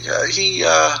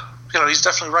he's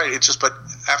definitely right. It's just, but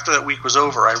after that week was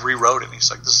over, I rewrote it. And he's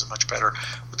like, this is much better.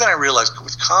 But then I realized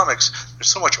with comics, there's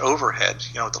so much overhead,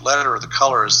 the letter, the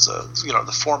colors, the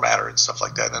formatter and stuff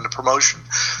like that, and the promotion,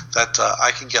 that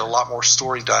I can get a lot more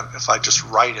story done if I just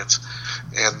write it.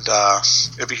 And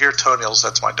if you hear toenails,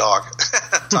 that's my dog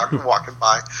walking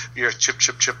by. If you hear chip,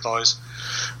 chip, chip noise.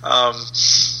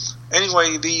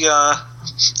 Anyway,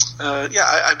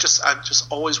 I've just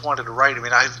always wanted to write. I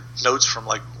mean, I have notes from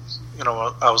I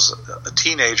was a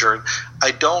teenager, and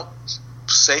I don't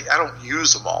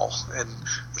use them all. And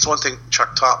it's one thing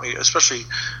Chuck taught me, especially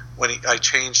when I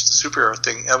changed the superhero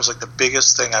thing. That was like the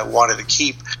biggest thing I wanted to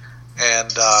keep.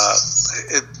 And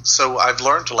so I've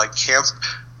learned to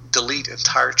delete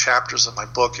entire chapters of my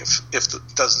book if it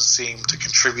doesn't seem to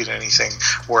contribute anything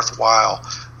worthwhile.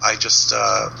 I just, so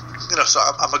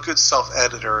I'm a good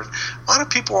self-editor. And a lot of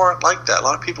people aren't like that. A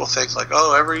lot of people think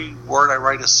every word I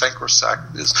write is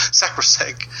sacrosanct.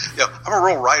 I'm a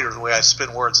real writer the way I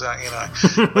spin words out,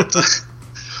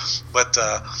 But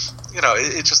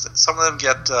it just, some of them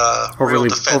get real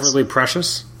defensive. Overly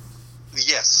precious?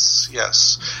 Yes.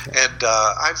 And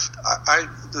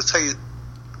to tell you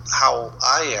how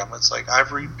I am, it's like I've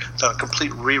done a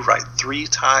complete rewrite 3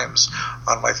 times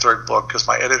on my 3rd book because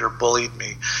my editor bullied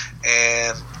me,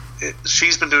 and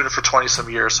she's been doing it for 20-some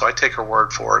years, so I take her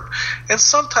word for it. And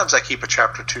sometimes I keep a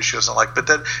chapter or 2 she doesn't like, but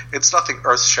then it's nothing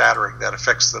earth-shattering that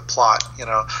affects the plot, and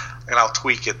I'll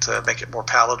tweak it to make it more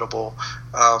palatable.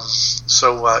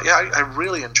 I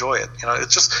really enjoy it.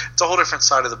 It's a whole different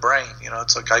side of the brain.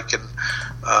 It's like I can,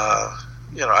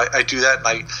 I do that, and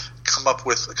I come up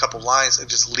with a couple lines and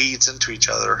just leads into each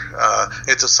other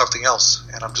into something else,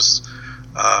 and I'm just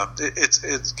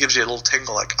it gives you a little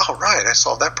tingle, like, oh right, I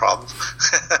solved that problem.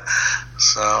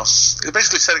 So it's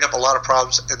basically setting up a lot of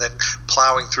problems and then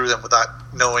plowing through them without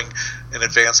knowing in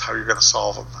advance how you're going to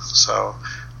solve them. So,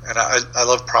 and I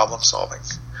love problem solving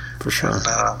for sure. And,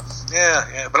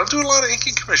 but I'm doing a lot of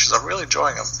inking commissions. I'm really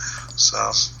enjoying them.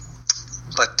 So,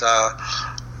 but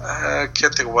I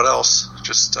can't think of what else.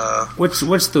 Just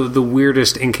what's the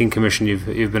weirdest inking commission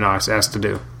you've been asked to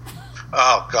do?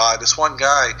 Oh God, this one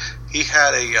guy, he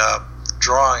had a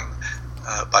drawing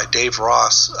by Dave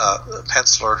Ross, a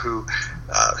penciler, who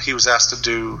he was asked to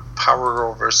do Power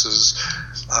Girl versus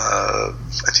I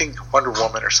think Wonder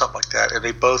Woman or something like that, and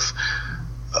they both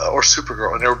or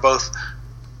Supergirl, and they were both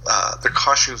their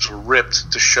costumes were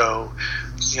ripped to show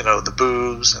the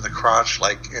boobs and the crotch,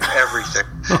 and everything.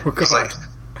 Oh God.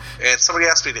 And somebody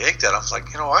asked me to ink that. I was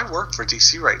like, I work for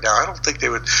DC right now. I don't think they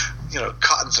would,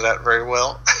 cotton to that very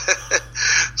well.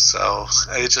 So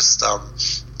it just,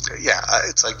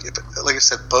 it's like I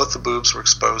said, both the boobs were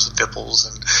exposed, and nipples,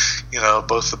 and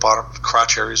both the bottom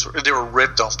crotch areas they were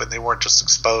ripped open. They weren't just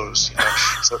exposed.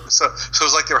 So it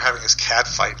was like they were having this cat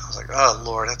fight. I was like, oh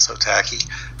Lord, that's so tacky.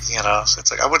 So it's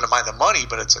like I wouldn't mind the money,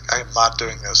 but it's like I am not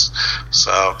doing this.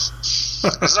 So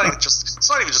it's not even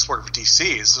just working for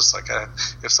DC. It's just like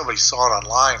if somebody saw it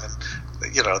online, and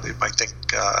they might think,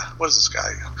 what is this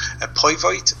guy at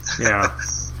Poivite? Yeah.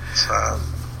 So,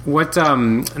 what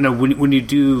when you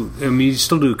do, you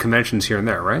still do conventions here and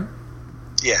there, right?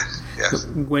 Yeah. Yes.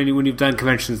 When you've done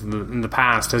conventions in the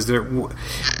past,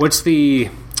 what's the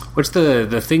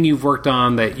thing you've worked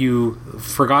on that you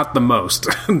forgot the most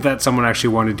that someone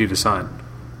actually wanted you to sign?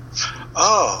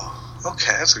 Oh,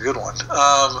 okay, that's a good one.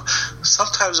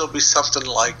 Sometimes it'll be something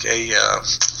like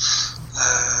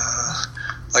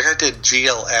like I did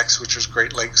GLX, which was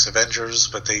Great Lakes Avengers,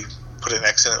 but they put an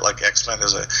X in it like X-Men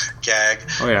as a gag.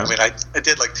 Oh, yeah. I mean, I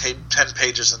did 10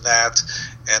 pages in that,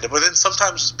 but then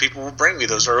sometimes people will bring me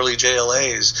those early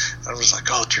JLAs, and I'm just like,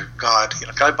 oh dear God, can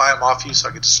I buy them off you so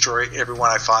I can destroy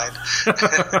everyone I find?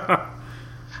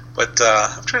 But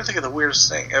I'm trying to think of the weirdest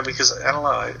thing, because I don't know,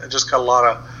 I just got a lot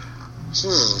of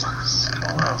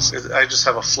I just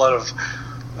have a flood of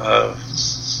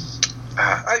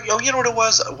you know what it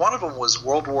was? One of them was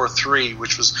World War III,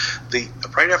 which was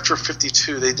right after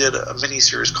 52. They did a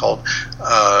miniseries called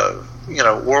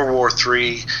World War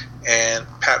III, and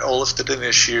Pat Olaf did an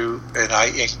issue, and I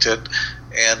inked it,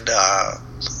 and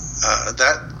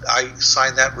that I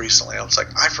signed that recently. I was like,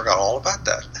 I forgot all about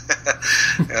that.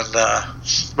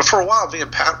 But for a while, me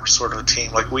and Pat were sort of a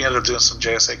team. Like, we ended up doing some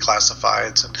JSA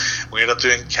classifieds, and we ended up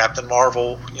doing Captain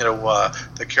Marvel,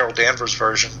 the Carol Danvers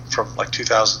version from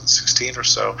 2016 or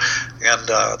so, and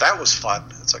that was fun.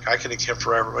 It's like I can ink him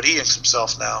forever, but he inks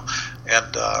himself now,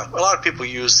 and a lot of people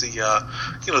use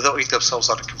they'll ink themselves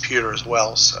on a computer as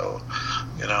well. So,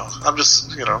 I'm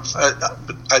just,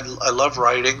 I love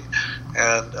writing,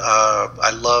 and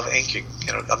I love inking.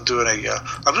 I'm doing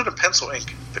a pencil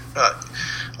ink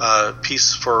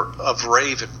piece of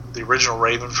Raven, the original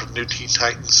Raven from New Teen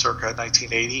Titans, circa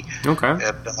 1980. Okay,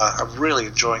 and I'm really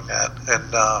enjoying that.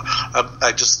 And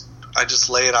I just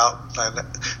lay it out. And a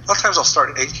lot of times I'll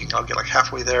start inking. I'll get like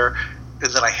halfway there,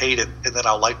 and then I hate it, and then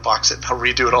I'll light box it, and I'll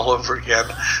redo it all over again.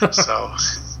 So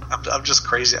I'm just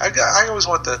crazy. I always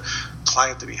want the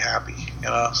client to be happy.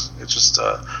 It's just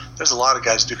there's a lot of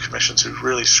guys who do commissions who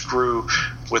really screw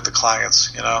with the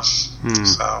clients.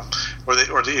 So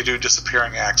or they do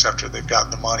disappearing acts after they've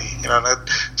gotten the money.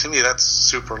 To me that's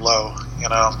super low.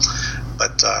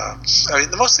 But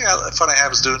the most fun I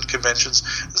have is doing conventions,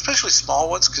 especially small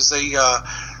ones, because they.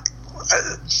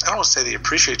 I don't want to say they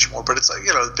appreciate you more, but it's like,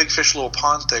 the big fish, little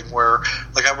pond thing where,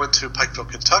 like, I went to Pikeville,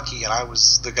 Kentucky, and I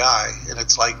was the guy, and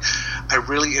it's like, I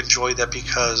really enjoyed that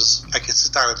because I could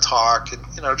sit down and talk and,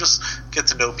 just get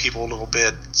to know people a little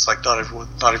bit. It's like not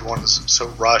everyone is so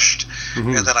rushed.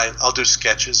 Mm-hmm. And then I'll do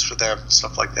sketches for them and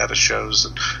stuff like that at shows,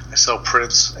 and I sell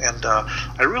prints, and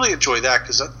I really enjoy that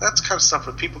because that's kind of stuff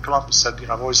when people come up and said,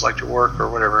 I've always liked your work or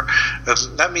whatever,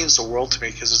 and that means the world to me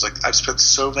because it's like I've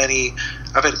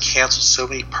had to cancel so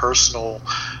many personal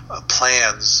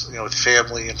plans, with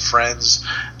family and friends,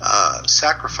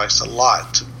 sacrificed a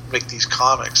lot to make these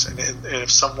comics, and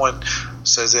if someone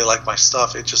says they like my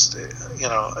stuff, it just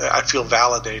I feel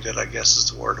validated, I guess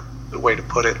is the way to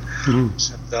put it.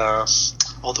 Mm-hmm.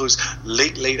 And all those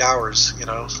late hours,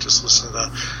 just listening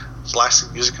to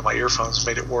blasting music in my earphones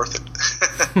made it worth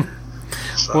it.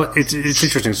 So. Well, it's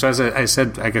interesting. So as I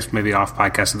said, I guess maybe off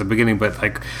podcast at the beginning, but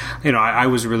I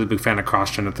was a really big fan of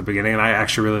CrossGen at the beginning, and I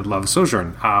actually really love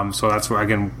Sojourn. So that's where,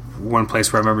 again, one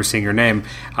place where I remember seeing your name.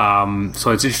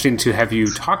 So it's interesting to have you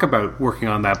talk about working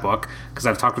on that book, because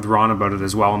I've talked with Ron about it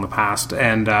as well in the past,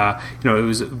 and it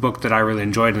was a book that I really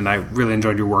enjoyed, and I really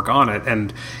enjoyed your work on it.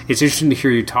 And it's interesting to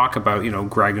hear you talk about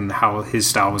Greg and how his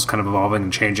style was kind of evolving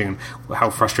and changing, and how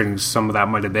frustrating some of that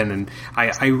might have been. And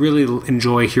I really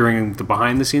enjoy hearing the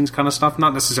behind the scenes kind of stuff,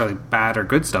 not necessarily bad or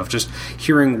good stuff, just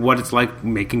hearing what it's like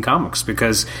making comics,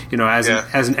 because as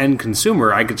an end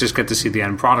consumer, I could just get to see the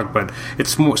end product, but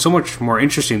it's so much more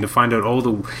interesting to find out all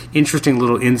the interesting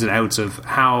little ins and outs of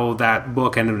how that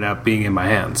book ended up being in my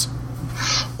hands.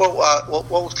 Well, what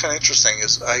was kind of interesting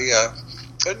is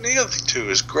and the other thing too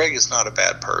is Greg is not a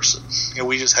bad person.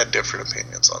 We just had different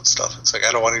opinions on stuff. It's like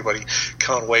I don't want anybody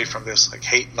coming away from this like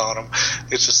hating on him.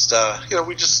 It's just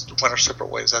we just went our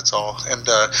separate ways. That's all. And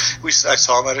I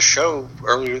saw him at a show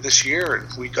earlier this year,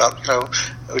 and we got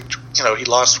he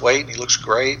lost weight and he looks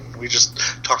great. And we just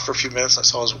talked for a few minutes. I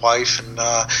saw his wife, and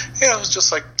it was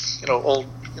just like old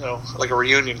like a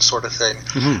reunion sort of thing.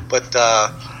 Mm-hmm. But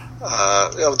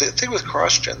the thing with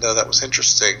CrossGen though that was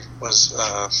interesting was.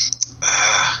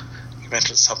 You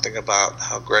mentioned something about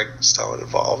how Greg's style had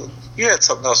evolved. You had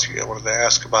something else you wanted to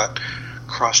ask about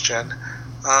CrossGen.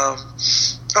 I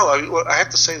have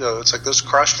to say though, it's like those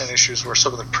CrossGen issues were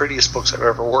some of the prettiest books I've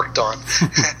ever worked on.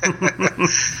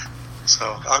 So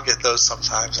I'll get those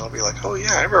sometimes, and I'll be like, "Oh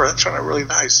yeah, I remember that turned out really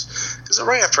nice." Because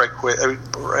right after I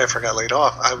got laid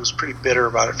off, I was pretty bitter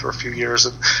about it for a few years,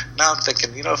 and now I'm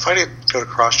thinking, if I didn't go to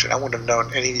CrossGen, I wouldn't have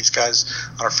known any of these guys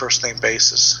on a first name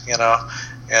basis,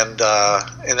 And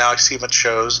now I see them at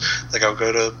shows. Like I'll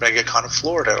go to MegaCon in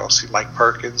Florida, and I'll see Mike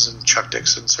Perkins and Chuck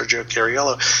Dixon, Sergio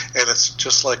Cariello, and it's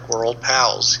just like we're old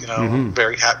pals. Mm-hmm.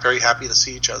 Very happy to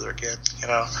see each other again.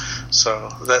 So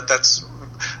that's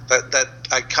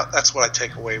what I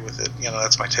take away with it.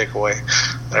 That's my takeaway.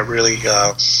 And I really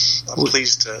I'm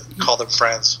pleased to call them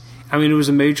friends. I mean, it was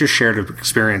a major shared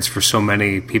experience for so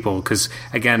many people because,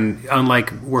 again,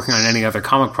 unlike working on any other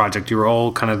comic project, you were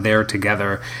all kind of there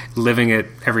together, living it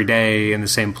every day in the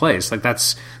same place. Like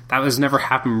that was never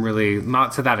happened really,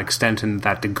 not to that extent and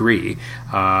that degree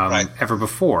ever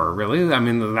before, really. I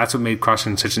mean, that's what made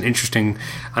CrossGen such an interesting,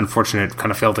 unfortunate kind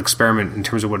of failed experiment in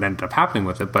terms of what ended up happening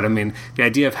with it. But I mean, the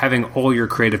idea of having all your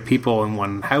creative people in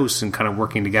one house and kind of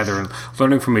working together and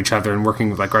learning from each other and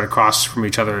working like right across from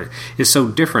each other is so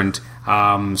different.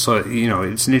 So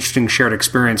it's an interesting shared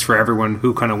experience for everyone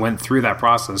who kind of went through that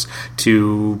process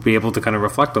to be able to kind of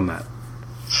reflect on that.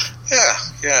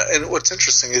 Yeah. And what's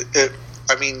interesting,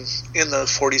 I mean, in the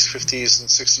 40s, 50s, and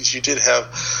 60s, you did have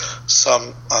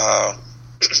some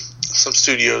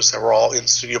studios that were all in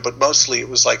studio, but mostly it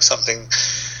was like something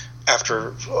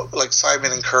after, like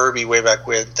Simon and Kirby way back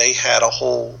when, they had a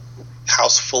whole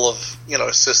house full of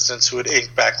assistants who would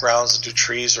ink backgrounds and do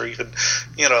trees or even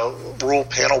rule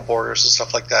panel borders and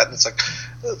stuff like that. And it's like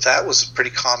that was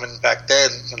pretty common back then,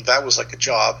 and that was like a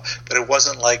job, but it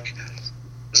wasn't like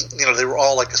they were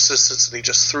all like assistants, and he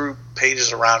just threw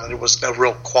pages around, and there was no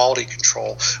real quality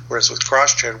control. Whereas with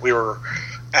CrossGen, we were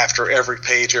after every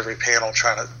page, every panel,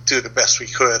 trying to do the best we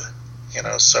could.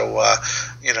 So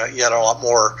you had a lot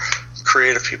more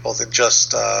creative people than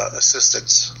just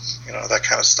assistants. That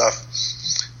kind of stuff.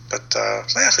 But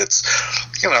man, it's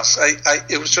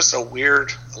it was just a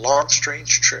weird, long,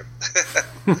 strange trip.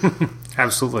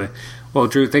 Absolutely. Well,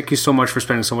 Drew, thank you so much for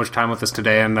spending so much time with us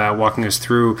today and walking us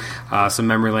through some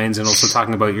memory lanes and also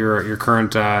talking about your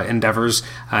current endeavors.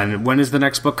 And when is the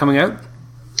next book coming out?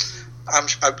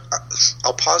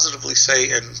 I'll positively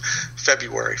say in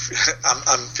February.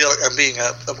 I'm being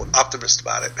an optimist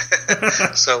about it.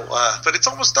 So, but it's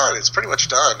almost done. It's pretty much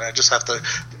done. I just have to,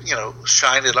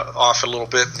 shine it off a little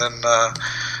bit and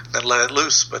then let it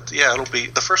loose. But yeah, it'll be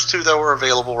the first two though are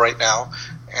available right now,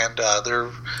 and they're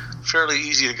fairly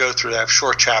easy to go through. They have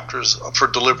short chapters for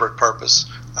deliberate purpose.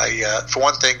 For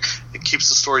one thing, it keeps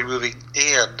the story moving,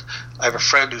 and I have a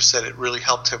friend who said it really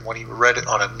helped him when he read it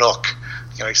on a Nook.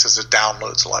 He says it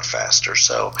downloads a lot faster.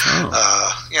 So, so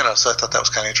I thought that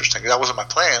was kind of interesting. That wasn't my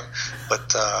plan,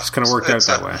 but it's kind of worked out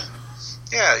that way.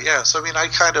 Yeah. So I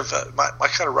kind of my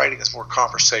kind of writing is more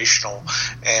conversational,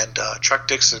 and Chuck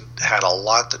Dixon had a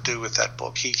lot to do with that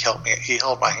book. He helped me. He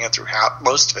held my hand through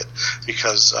most of it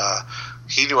because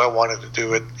he knew I wanted to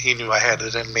do it. He knew I had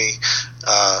it in me,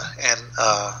 and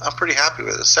I'm pretty happy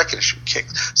with it. The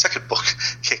second book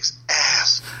kicks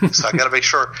ass. So I got to make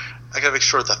sure.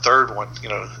 The third one,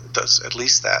 does at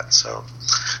least that. So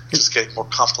it's just getting more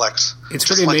complex. It's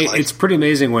pretty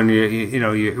amazing when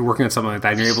you're working on something like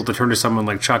that, and you're able to turn to someone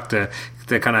like Chuck to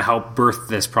kind of help birth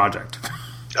this project.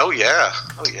 Oh yeah.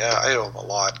 I owe him a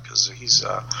lot because he's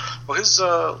his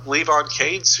Levon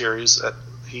Kane series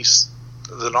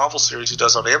the novel series he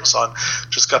does on Amazon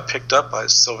just got picked up by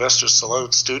Sylvester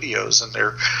Stallone Studios, and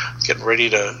they're getting ready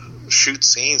to shoot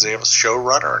scenes. They have a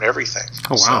showrunner and everything.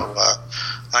 Oh wow! So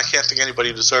I can't think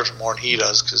anybody deserves it more than he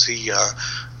does because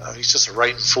he's just a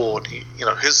writing fool, and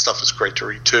his stuff is great to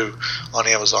read too on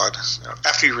Amazon.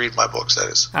 After you read my books, that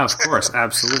is. Oh, of course,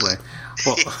 absolutely.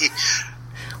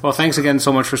 Well, thanks again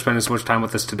so much for spending so much time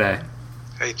with us today.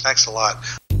 Hey, thanks a lot.